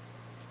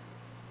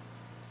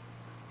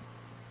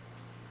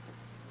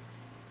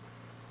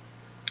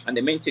 And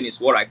the main thing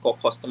is what I call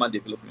customer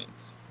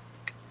development.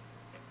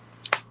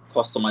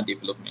 Customer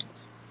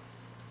development.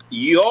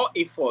 Your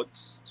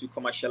efforts to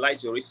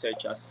commercialize your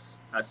research as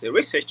a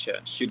researcher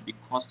should be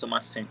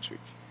customer centric.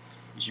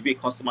 It should be a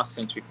customer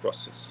centric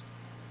process.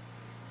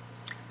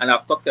 And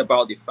I've talked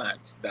about the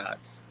fact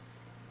that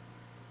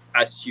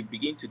as you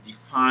begin to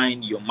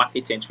define your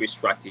market entry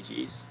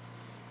strategies,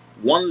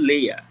 one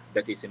layer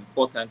that is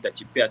important that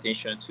you pay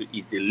attention to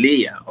is the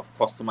layer of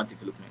customer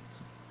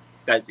development.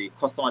 That's the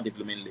customer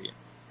development layer.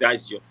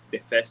 That's the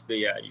first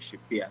layer you should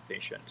pay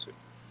attention to.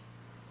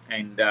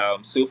 And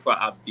so far,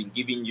 I've been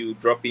giving you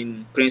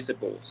dropping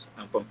principles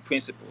upon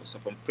principles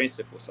upon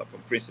principles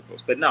upon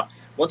principles. But now, I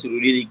want to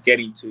really get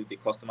into the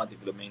customer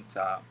development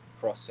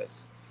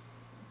process.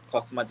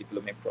 Customer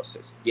development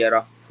process. There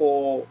are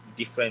four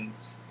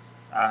different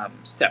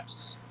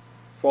steps.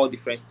 Four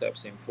different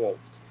steps involved.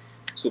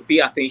 So pay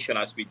attention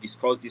as we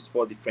discuss these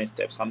four different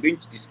steps. I'm going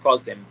to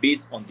discuss them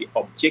based on the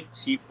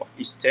objective of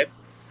each step,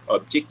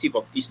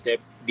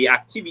 the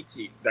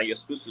activity that you're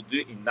supposed to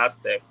do in that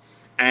step,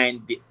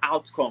 and the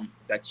outcome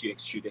that you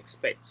should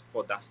expect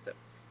for that step.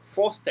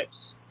 Four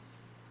steps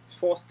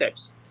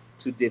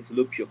to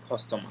develop your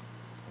customer.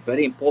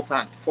 Very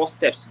important. 4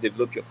 steps to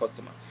develop your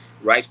customer,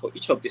 right? For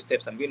each of the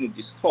steps, I'm going to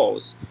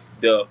discuss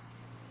the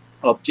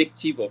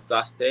objective of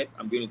that step.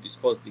 I'm going to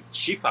discuss the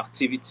chief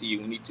activity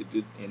you need to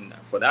do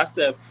for that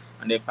step,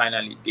 and then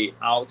finally the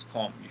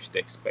outcome you should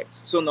expect.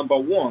 So number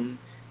 1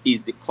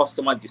 is the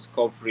customer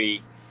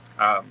discovery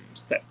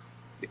step.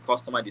 The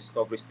customer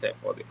discovery step,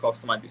 or the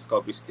customer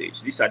discovery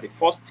stage. These are the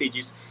 4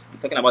 stages. I'm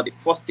talking about the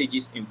 4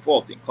 stages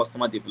involved in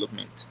customer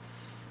development.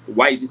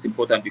 Why is this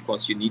important?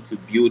 Because you need to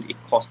build a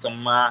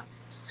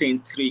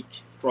customer-centric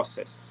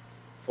process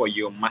for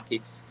your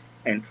market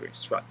entry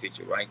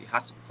strategy, right? It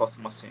has to be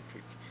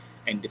customer-centric.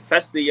 And the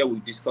first layer we're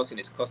discussing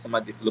is customer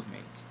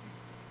development.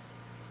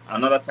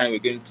 Another time we're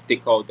going to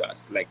take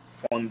others like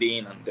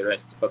funding and the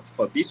rest. But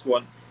for this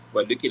one,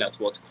 we're looking at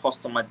what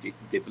customer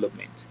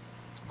development.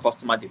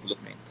 Customer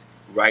development.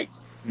 Right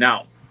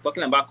now,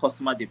 talking about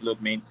customer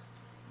development,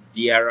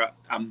 the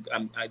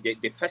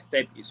first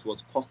step is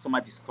what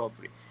customer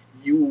discovery.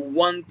 You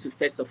want to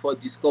first of all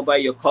discover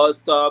your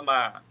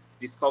customer,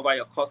 discover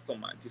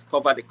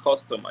the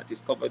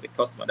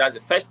customer. That's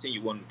the first thing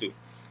you want to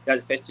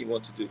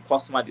do.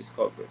 Customer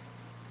discovery,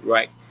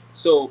 right?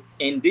 So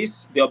in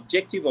this, the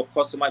objective of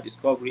customer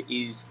discovery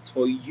is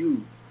for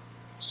you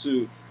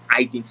to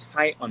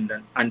identify and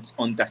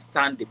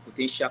understand the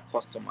potential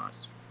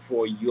customers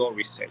for your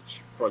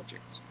research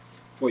project,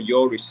 for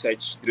your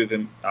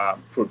research-driven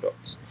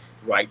product,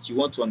 right? You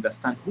want to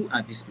understand who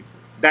are these people.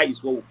 That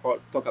is what we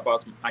talk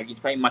about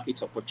identifying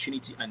market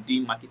opportunity and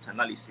doing market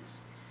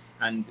analysis.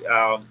 And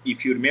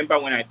if you remember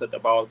when I talked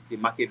about the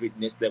market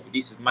readiness level,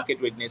 this is market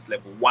readiness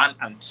level 1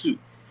 and 2.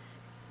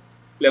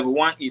 Level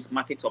 1 is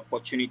market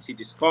opportunity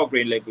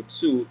discovery. Level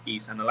 2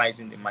 is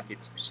analyzing the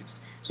market opportunity.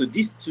 So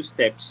these 2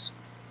 steps,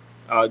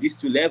 these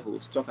 2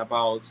 levels talk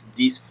about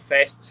this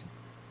first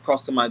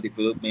customer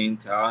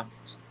development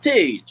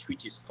stage,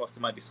 which is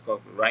customer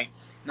discovery, right?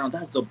 Now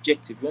that's the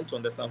objective. We want to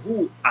understand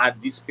who are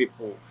these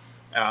people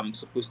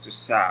supposed to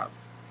serve.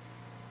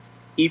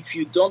 If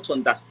you don't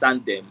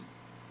understand them,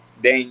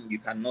 then you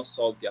cannot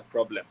solve their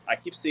problem. I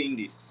keep saying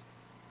this.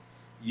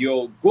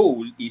 Your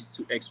goal is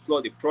to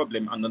explore the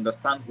problem and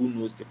understand who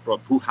knows the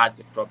problem, who has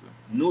the problem.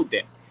 Know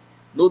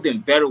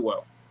them very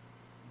well.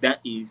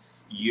 That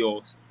is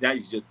your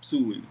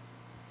tool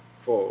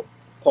for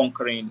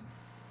conquering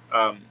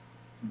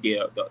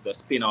the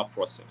spin-out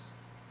process.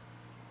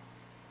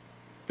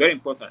 Very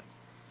important.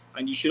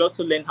 And you should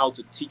also learn how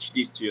to teach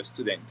this to your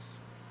students.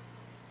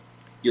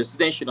 Your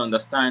students should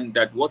understand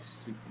that what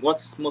is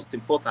most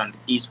important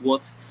is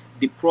what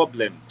the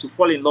problem, to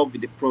fall in love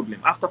with the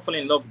problem. After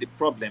falling in love with the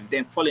problem,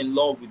 then fall in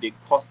love with the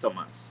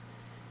customers,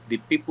 the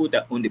people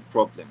that own the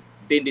problem.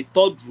 Then the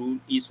third rule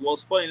is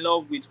fall in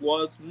love with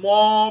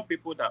more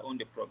people that own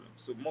the problem.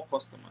 So more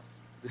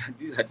customers.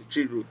 These are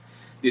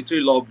the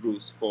 3 love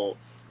rules for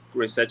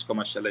research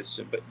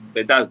commercialization.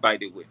 But that's by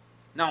the way.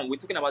 Now we're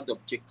talking about the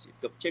objective.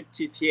 The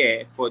objective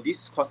here for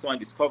this customer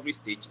discovery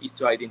stage is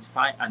to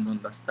identify and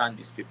understand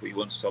these people you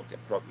want to solve their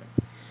problem.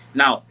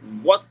 Now,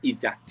 what is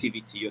the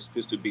activity you're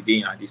supposed to be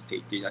doing at this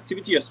stage? The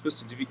activity you're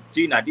supposed to be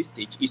doing at this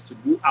stage is to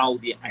go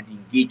out there and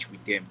engage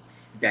with them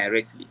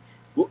directly.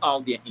 Go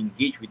out there,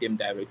 engage with them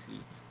directly.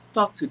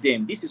 Talk to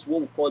them. This is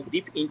what we call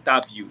deep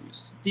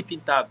interviews. Deep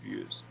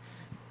interviews.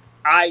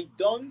 I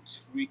don't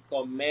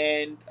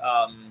recommend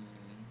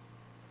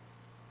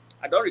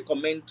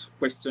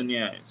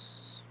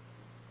questionnaires.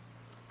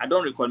 I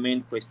don't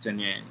recommend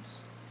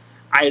questionnaires.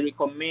 I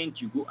recommend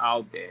you go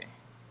out there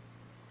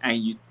and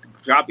you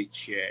grab a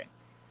chair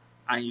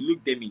and you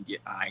look them in the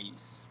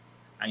eyes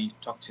and you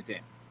talk to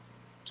them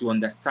to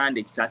understand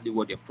exactly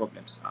what their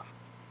problems are.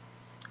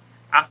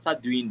 After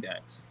doing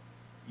that,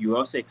 you're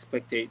also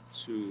expected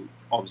to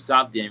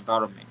observe the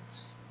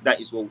environment. That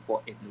is what we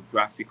call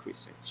ethnographic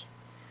research.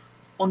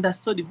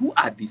 Understudy, who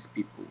are these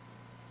people?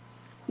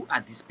 Who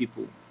are these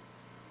people?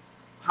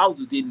 How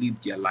do they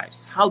live their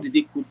lives? How do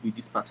they cope with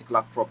this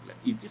particular problem?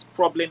 Is this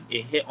problem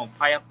a hair on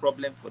fire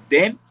problem for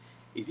them?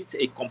 Is it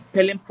a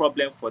compelling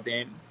problem for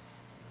them?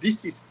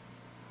 This is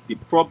the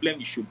problem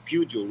you should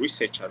build your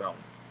research around.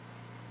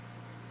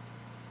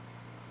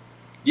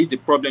 This is the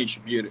problem you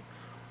should build.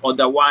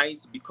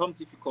 Otherwise, it becomes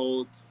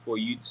difficult for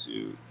you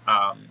to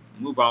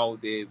move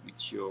out there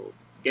with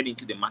get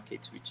into the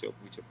market with your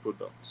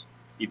product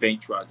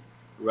eventually,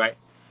 right?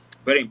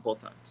 Very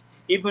important.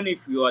 Even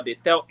if you are at the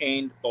tail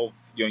end of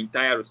your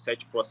entire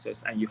research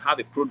process and you have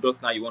a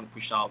product now you want to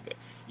push out there,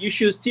 you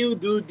should still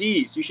do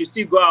this. You should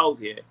still go out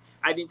here,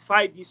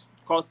 identify these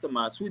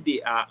customers, who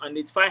they are,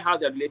 identify how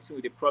they're relating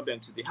with the problem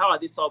today. How are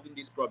they solving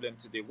this problem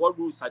today? What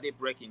rules are they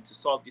breaking to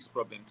solve this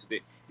problem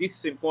today? This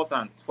is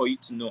important for you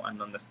to know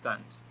and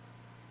understand.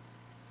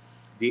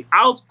 The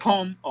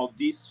outcome of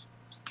this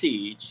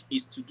stage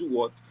is to do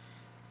what?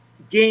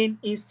 Gain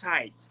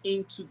insight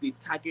into the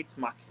target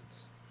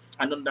market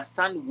and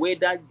understand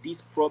whether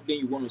this problem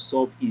you want to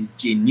solve is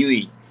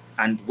genuine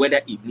and whether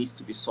it needs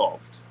to be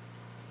solved.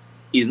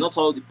 It's not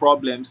all the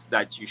problems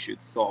that you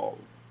should solve.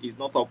 It's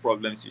not all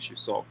problems you should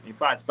solve. In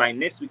fact, by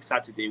next week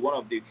Saturday,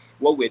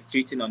 what we're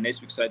treating on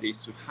next week Saturday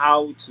is to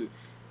how to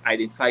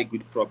identify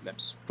good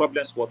problems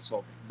worth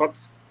solving.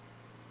 But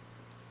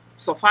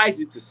suffice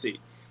it to say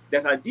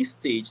that at this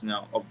stage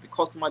now of the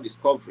customer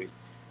discovery,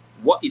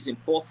 what is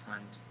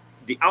important,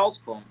 the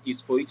outcome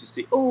is for you to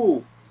say,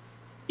 oh,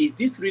 is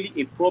this really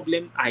a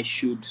problem I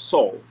should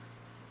solve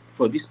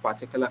for this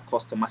particular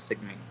customer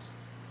segment?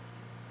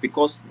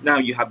 Because now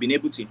you have been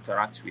able to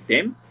interact with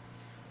them,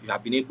 you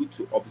have been able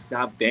to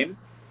observe them,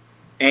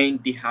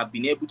 and they have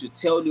been able to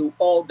tell you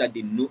all that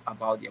they know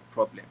about their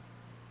problem.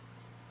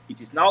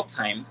 It is now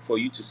time for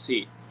you to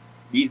say,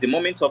 this is the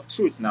moment of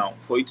truth now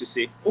for you to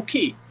say,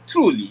 okay,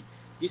 truly,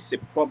 this is a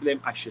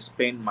problem I should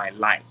spend my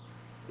life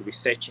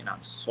researching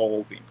and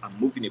solving and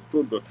moving a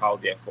product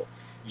out there for.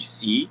 You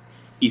see,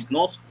 it's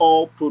not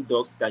all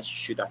products that you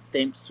should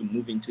attempt to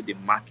move into the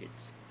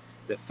market.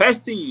 The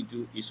first thing you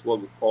do is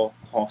what we call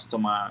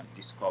customer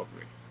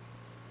discovery.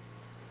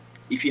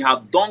 If you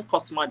have done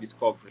customer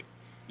discovery,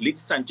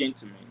 ladies and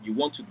gentlemen, you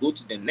want to go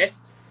to the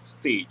next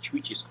stage,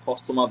 which is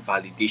customer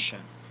validation.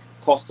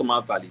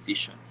 Customer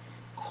validation.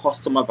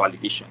 Customer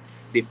validation.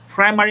 The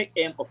primary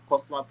aim of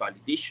customer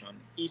validation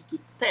is to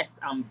test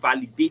and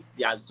validate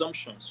the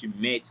assumptions you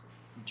made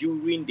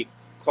during the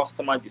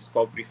customer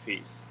discovery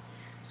phase.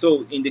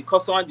 So in the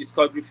customer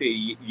discovery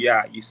phase,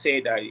 you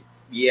say that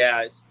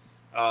yes,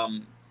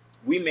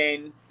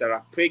 women that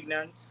are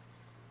pregnant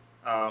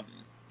are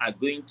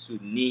going to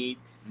need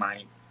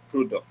my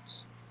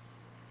products.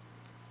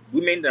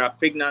 Women that are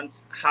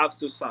pregnant have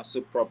so and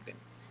so problem,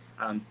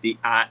 and they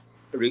are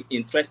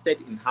interested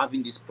in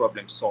having this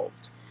problem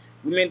solved.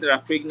 Women that are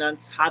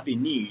pregnant have a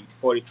need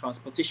for a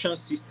transportation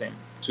system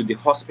to the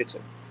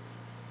hospital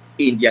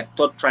in their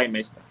third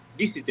trimester.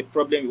 This is the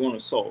problem you want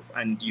to solve,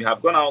 and you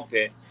have gone out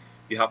there,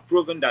 you have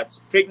proven that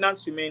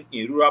pregnant women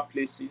in rural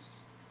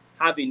places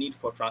have a need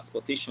for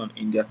transportation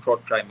in their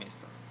third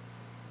trimester.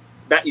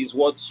 That is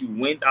what you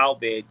went out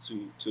there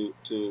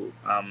to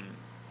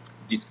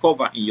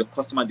discover in your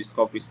customer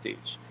discovery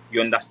stage.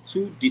 You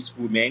understood these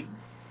women,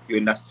 you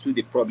understood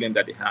the problem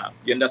that they have,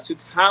 you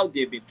understood how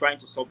they've been trying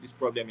to solve this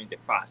problem in the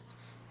past,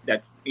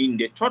 that in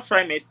the third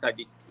trimester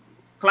they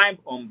climb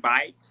on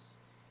bikes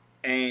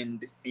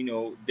and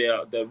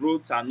the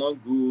roads are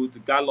not good, the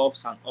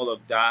gallops and all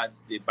of that.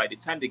 By the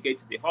time they get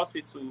to the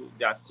hospital,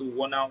 they are so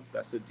worn out,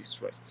 they're so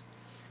distressed,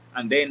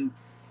 and then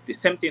the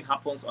same thing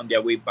happens on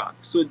their way back.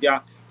 So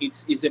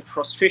it's a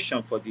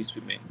frustration for these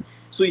women.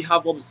 So you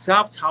have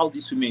observed how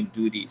these women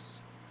do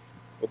this.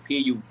 Okay,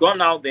 you've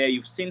gone out there,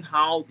 you've seen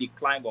how they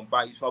climb on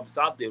bikes, you've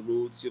observed the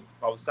roads,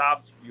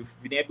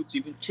 you've been able to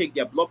even check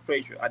their blood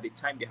pressure at the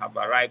time they have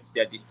arrived at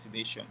their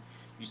destination.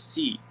 You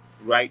see,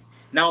 right?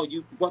 Now,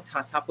 what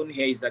has happened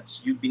here is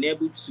that you've been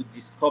able to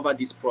discover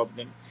this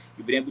problem,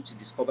 you've been able to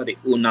discover the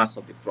owners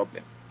of the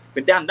problem.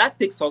 But then that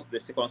takes us to the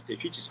second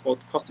stage, which is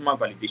called customer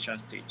validation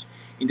stage.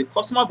 In the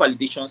customer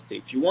validation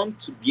stage, you want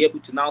to be able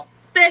to now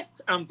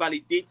test and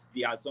validate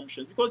the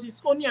assumptions, because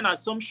it's only an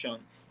assumption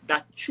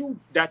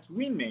that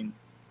women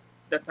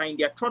that are in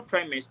their third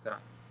trimester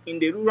in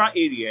the rural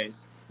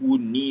areas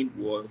would need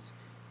what?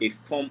 A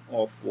form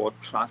of what?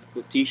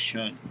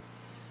 Transportation.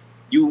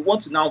 You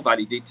want to now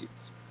validate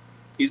it.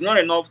 It's not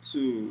enough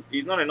to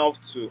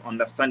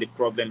understand the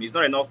problem. It's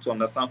not enough to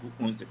understand who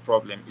owns the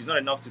problem. It's not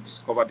enough to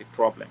discover the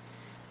problem.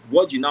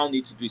 What you now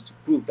need to do is to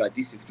prove that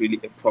this is really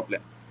a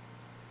problem.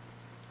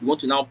 You want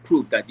to now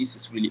prove that this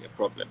is really a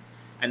problem.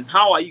 And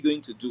how are you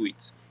going to do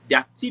it? The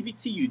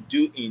activity you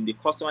do in the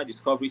customer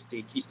discovery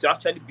stage is to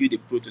actually build a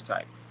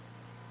prototype.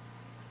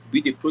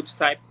 Build a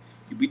prototype,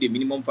 you build a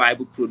minimum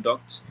viable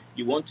product.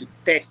 You want to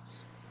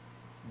test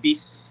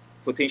these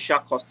potential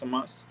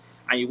customers,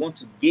 and you want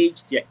to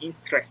gauge their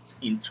interest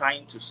in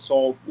trying to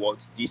solve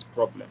this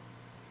problem.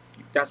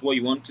 That's what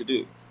you want to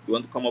do. You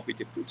want to come up with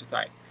a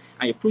prototype.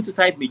 And your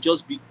prototype may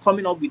just be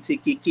coming up with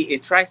a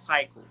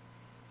tricycle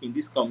in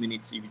this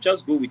community. You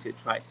just go with a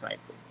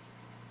tricycle,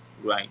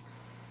 right?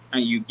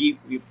 And you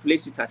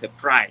place it at a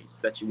price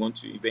that you want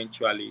to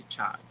eventually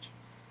charge.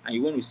 And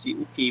you want to see,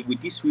 okay,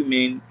 with these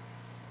women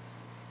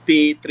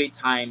pay 3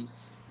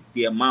 times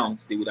the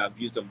amount they would have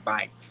used on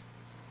bike,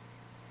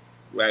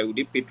 right? Would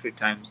they pay 3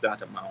 times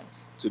that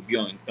amount to be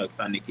on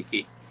an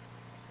AKK?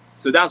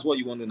 So that's what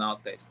you want to now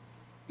test.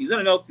 It's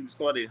not enough to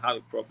discover they have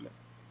a problem.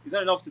 It's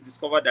not enough to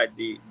discover that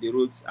the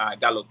roads are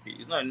gallopy.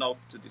 It's not enough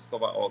to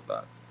discover all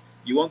that.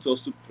 You want to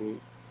also prove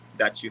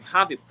that you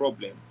have a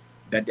problem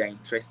that they're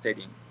interested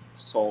in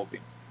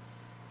solving.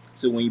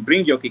 So when you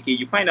bring your KK,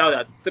 you find out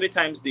that 3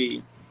 times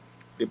the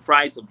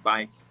price of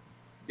bike,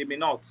 they may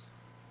not.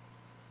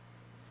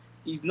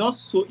 It's not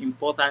so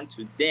important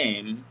to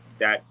them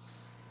that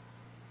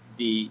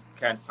they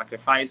can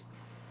sacrifice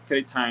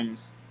 3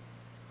 times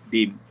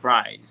the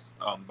price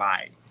on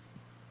bike.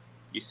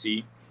 You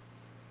see,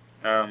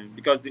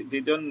 because they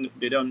don't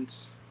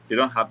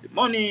have the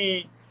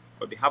money,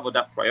 or they have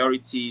other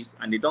priorities,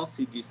 and they don't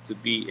see this to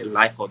be a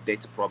life or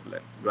death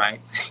problem,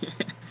 right?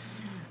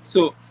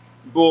 So,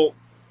 but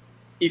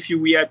if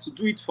you were to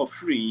do it for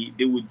free,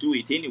 they would do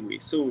it anyway.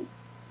 So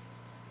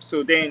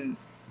then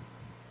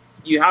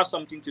you have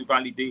something to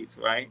validate,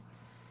 right?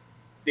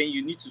 Then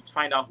you need to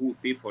find out who will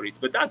pay for it.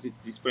 But that's a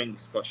different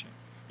discussion.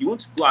 You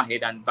want to go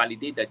ahead and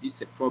validate that this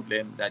is a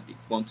problem that they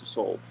want to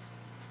solve.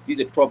 This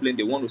is a problem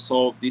they want to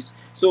solve. This.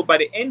 So by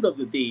the end of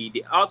the day,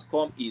 the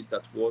outcome is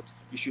that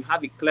you should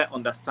have a clear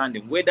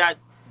understanding whether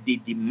the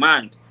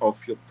demand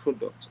of your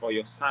product or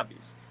your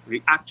service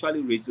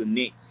actually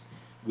resonates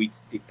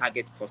with the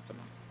target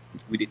customer,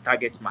 with the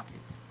target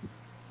market.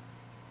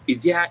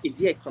 Is there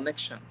a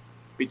connection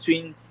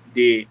between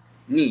the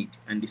need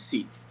and the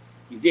seed?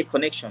 Is there a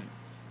connection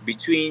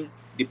between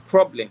the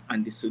problem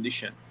and the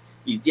solution?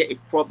 Is there a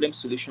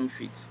problem-solution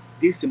fit?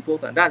 This is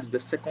important. That's the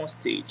second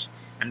stage.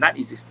 And that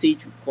is a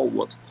stage we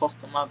call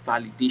customer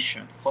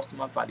validation.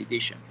 Customer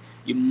validation.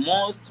 You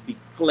must be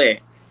clear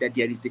that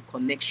there is a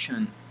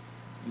connection.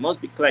 You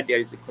must be clear there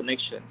is a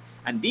connection.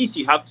 And this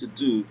you have to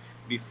do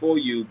before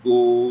you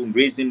go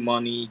raising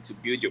money to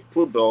build your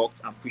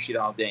product and push it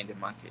out there in the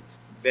market.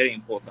 Very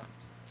important.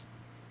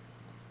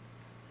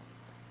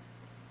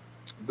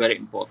 Very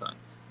important.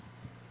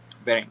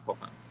 Very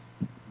important.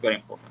 Very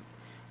important.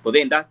 But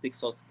then that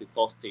takes us to the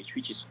third stage,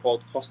 which is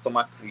called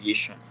customer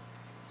creation.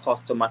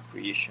 Customer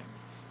creation.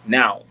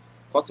 Now,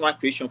 customer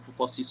creation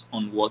focuses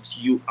on what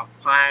you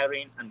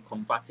acquiring and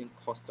converting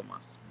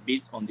customers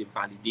based on the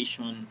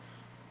validated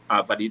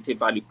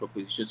value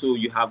proposition. So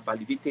you have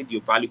validated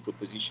your value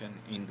proposition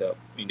in the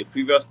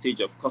previous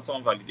stage of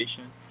customer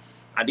validation.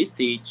 At this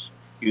stage,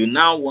 you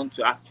now want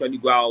to actually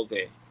go out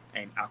there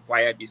and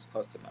acquire these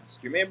customers.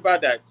 Remember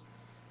that,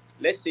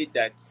 let's say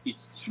that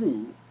it's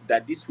true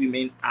that these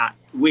women are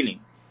willing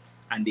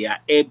and they are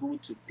able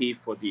to pay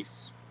for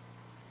this.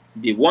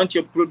 They want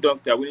your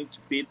product, they're willing to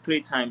pay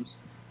 3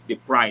 times the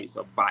price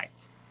of bike.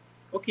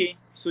 Okay,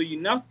 so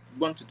you now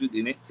want to do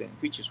the next thing,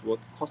 which is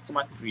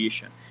customer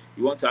creation.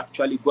 You want to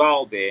actually go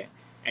out there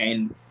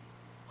and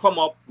come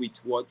up with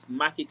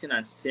marketing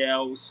and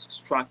sales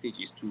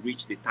strategies to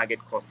reach the target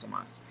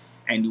customers.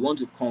 And you want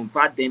to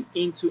convert them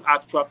into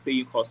actual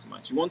paying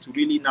customers. You want to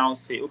really now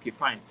say, okay,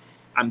 fine,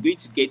 I'm going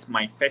to get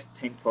my first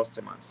 10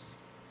 customers.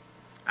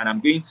 And I'm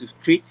going to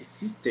create a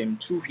system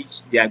through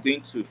which they are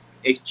going to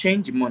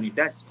exchange money.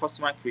 That's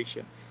customer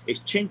creation.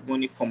 Exchange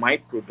money for my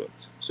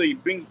product. So you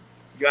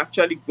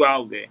actually go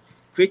out there,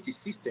 create a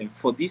system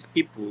for these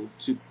people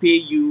to pay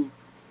you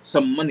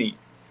some money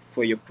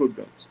for your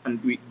product.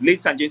 And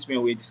ladies and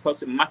gentlemen, we're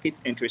discussing market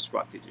entry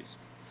strategies.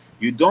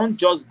 You don't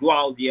just go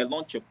out there,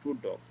 launch your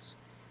product,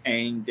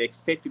 and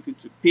expect people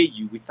to pay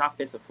you without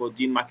first of all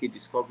doing market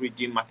discovery,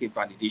 doing market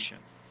validation.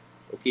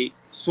 Okay,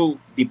 so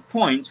the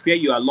point where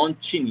you are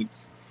launching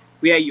it,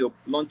 where you're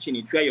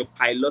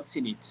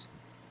piloting it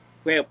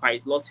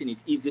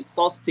is the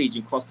third stage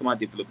in customer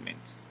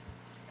development.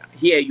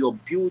 Here you're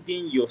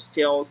building your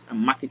sales and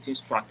marketing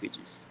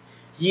strategies.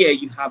 Here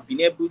you have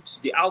been able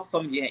to, the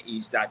outcome here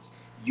is that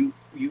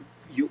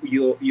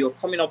you're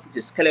coming up with a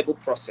scalable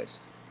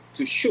process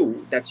to show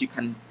that you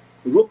can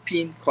rope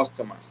in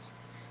customers.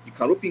 You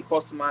can rope in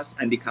customers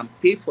and they can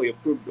pay for your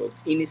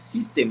product in a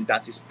system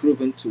that is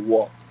proven to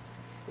work,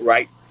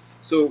 right?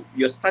 So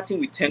you're starting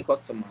with 10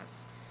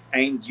 customers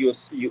and you're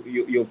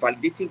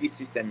validating this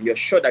system. You're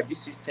sure that this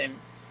system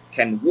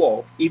can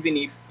work even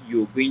if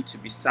you're going to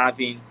be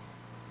serving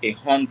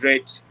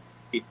 100,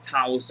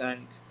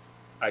 1,000,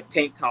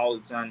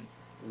 10,000,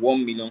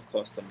 1 million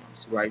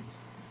customers, right?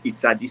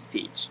 It's at this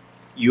stage.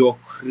 You're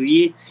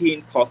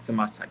creating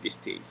customers at this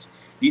stage.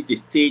 This is the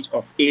stage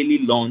of early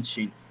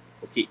launching,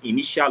 okay,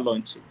 initial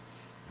launching.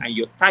 And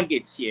your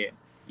target here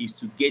is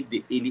to get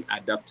the early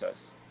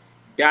adopters.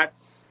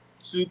 That's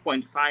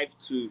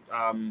 2.5 to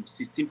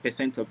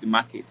 16% of the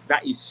market.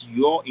 That is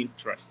your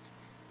interest.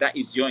 That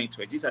is your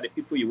interest. These are the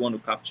people you want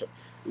to capture.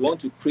 You want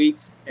to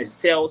create a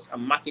sales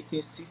and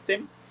marketing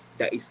system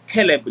that is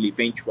scalable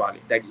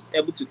eventually, that is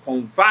able to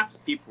convert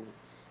people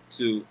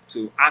to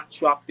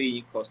actual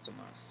paying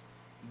customers.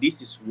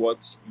 This is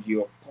what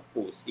your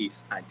purpose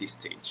is at this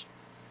stage.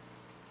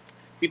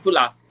 People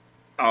have,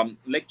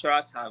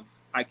 lecturers have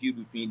argued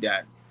with me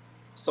that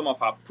some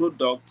of our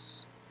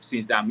products,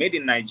 since they are made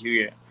in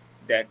Nigeria,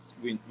 that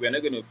we're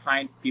not going to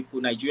find people,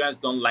 Nigerians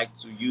don't like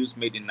to use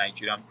made in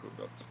Nigerian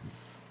products.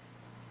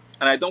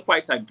 And I don't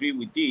quite agree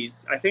with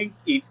this. I think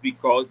it's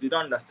because they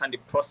don't understand the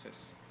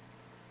process.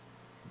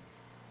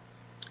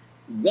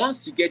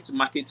 Once you get to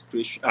market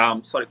creation,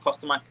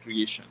 customer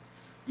creation,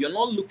 you're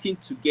not looking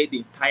to get the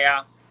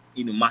entire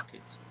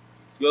market.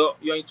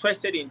 You're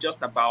interested in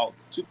just about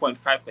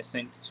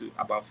 2.5% to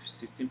about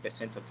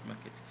 16% of the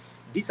market.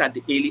 These are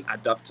the early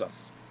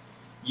adopters.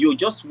 You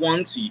just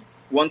want to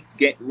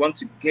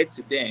get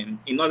to them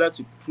in order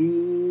to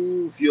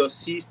prove your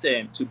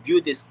system, to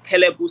build a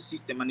scalable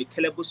system and a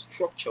scalable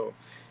structure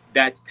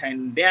that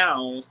can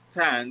now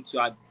stand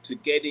to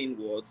get in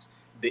what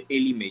the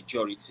early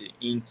majority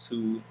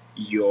into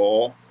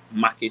your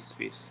market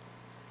space,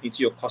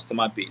 into your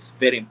customer base.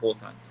 Very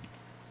important.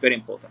 Very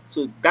important.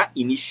 So that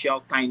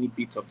initial tiny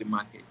bit of the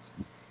market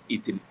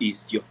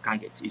is your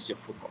target, is your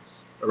focus.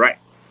 All right.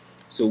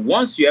 So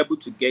once you're able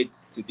to get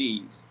to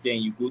this,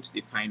 then you go to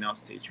the final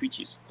stage,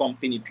 which is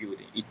company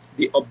building.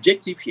 The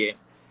objective here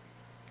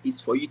is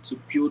for you to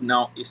build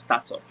now a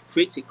startup,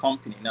 create a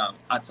company now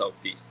out of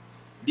this.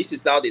 This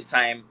is now the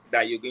time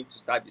that you're going to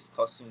start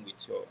discussing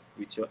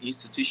with your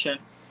institution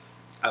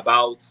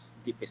about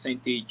the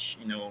percentage.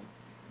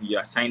 You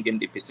assign them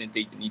the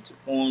percentage they need to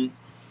own.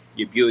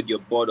 You build your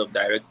board of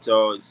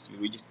directors,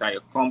 you register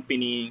your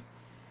company,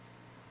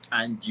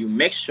 and you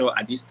make sure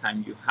at this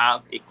time you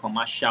have a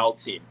commercial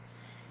team.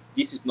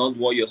 This is not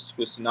what you're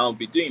supposed to now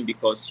be doing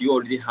because you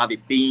already have a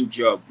paying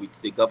job with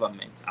the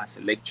government as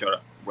a lecturer,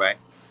 right?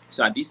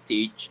 So at this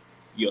stage,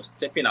 you're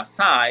stepping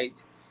aside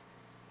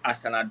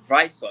as an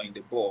advisor in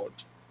the board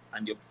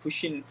and you're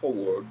pushing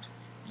forward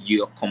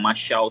your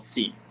commercial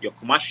team. Your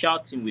commercial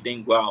team will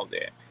then go out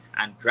there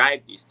and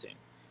drive this thing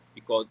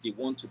because they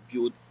want to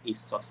build a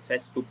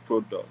successful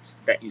product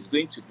that is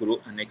going to grow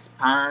and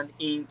expand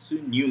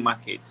into new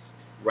markets,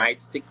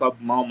 right? Take up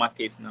more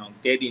markets now,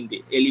 getting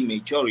the early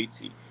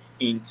majority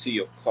into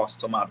your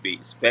customer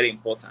base. Very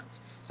important.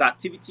 So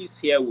activities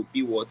here will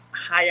be what?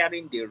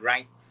 Hiring the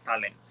right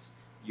talents.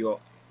 Your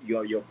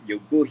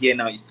goal here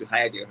now is to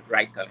hire the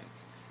right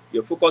talents.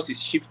 Your focus is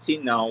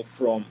shifting now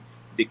from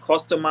the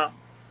customer,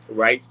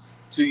 right,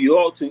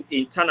 to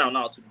internal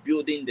now, to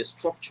building the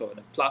structure,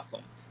 the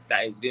platform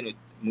that is going to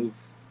move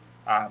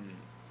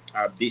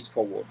this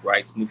forward,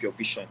 right? Move your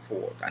vision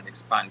forward and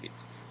expand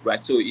it,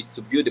 right? So it's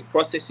to build the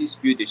processes,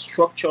 build the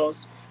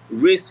structures,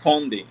 raise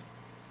funding.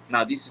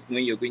 Now, this is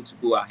when you're going to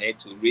go ahead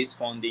to raise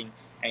funding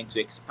and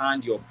to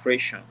expand your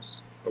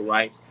operations, all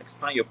right?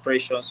 Expand your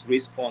operations,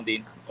 raise funding,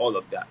 and all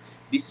of that.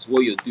 This is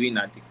what you're doing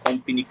at the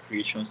company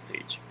creation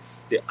stage.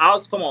 The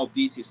outcome of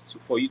this is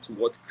for you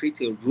to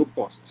create a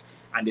robust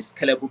and a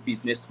scalable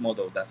business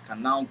model that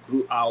can now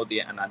grow out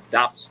there and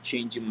adapt to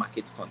changing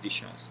market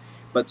conditions.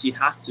 But it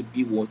has to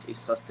be a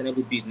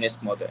sustainable business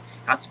model.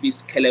 It has to be a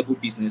scalable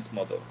business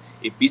model,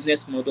 a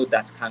business model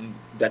that can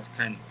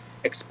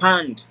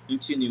expand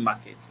into new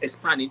markets,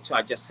 expand into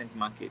adjacent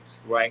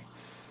markets, right?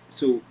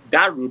 So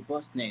that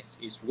robustness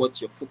is what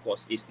your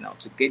focus is now,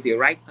 to get the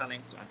right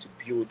talents and to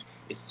build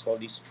a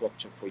solid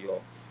structure for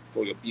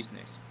your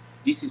business.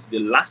 This is the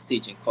last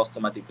stage in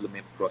customer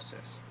development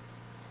process.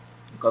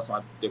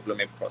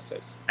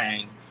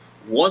 And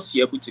once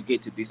you're able to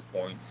get to this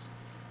point,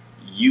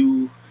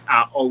 you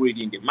are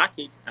already in the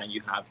market and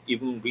you have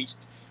even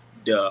reached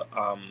the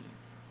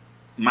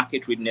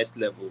market readiness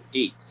level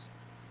 8,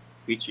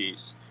 which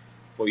is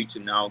for you to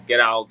now get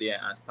out there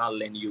and start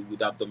learning. You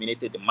would have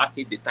dominated the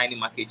market, the tiny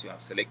market you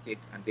have selected,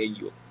 and then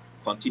you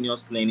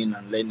continuous learning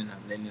and learning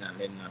and learning and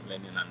learning and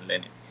learning and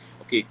learning.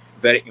 Okay,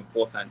 very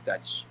important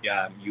that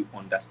you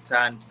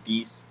understand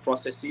these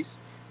processes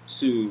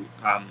to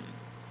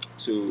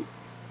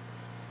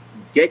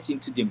get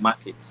into the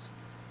market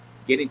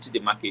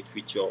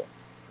with your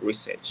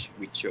research,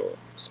 with your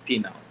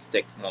spin-out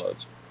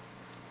technology.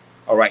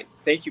 All right,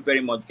 thank you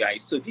very much,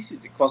 guys. So this is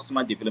the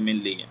customer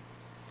development layer.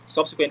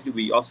 Subsequently,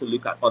 we also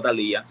look at other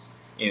layers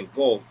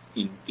involved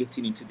in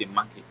getting into the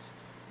market,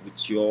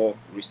 with your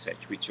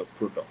research, with your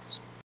product.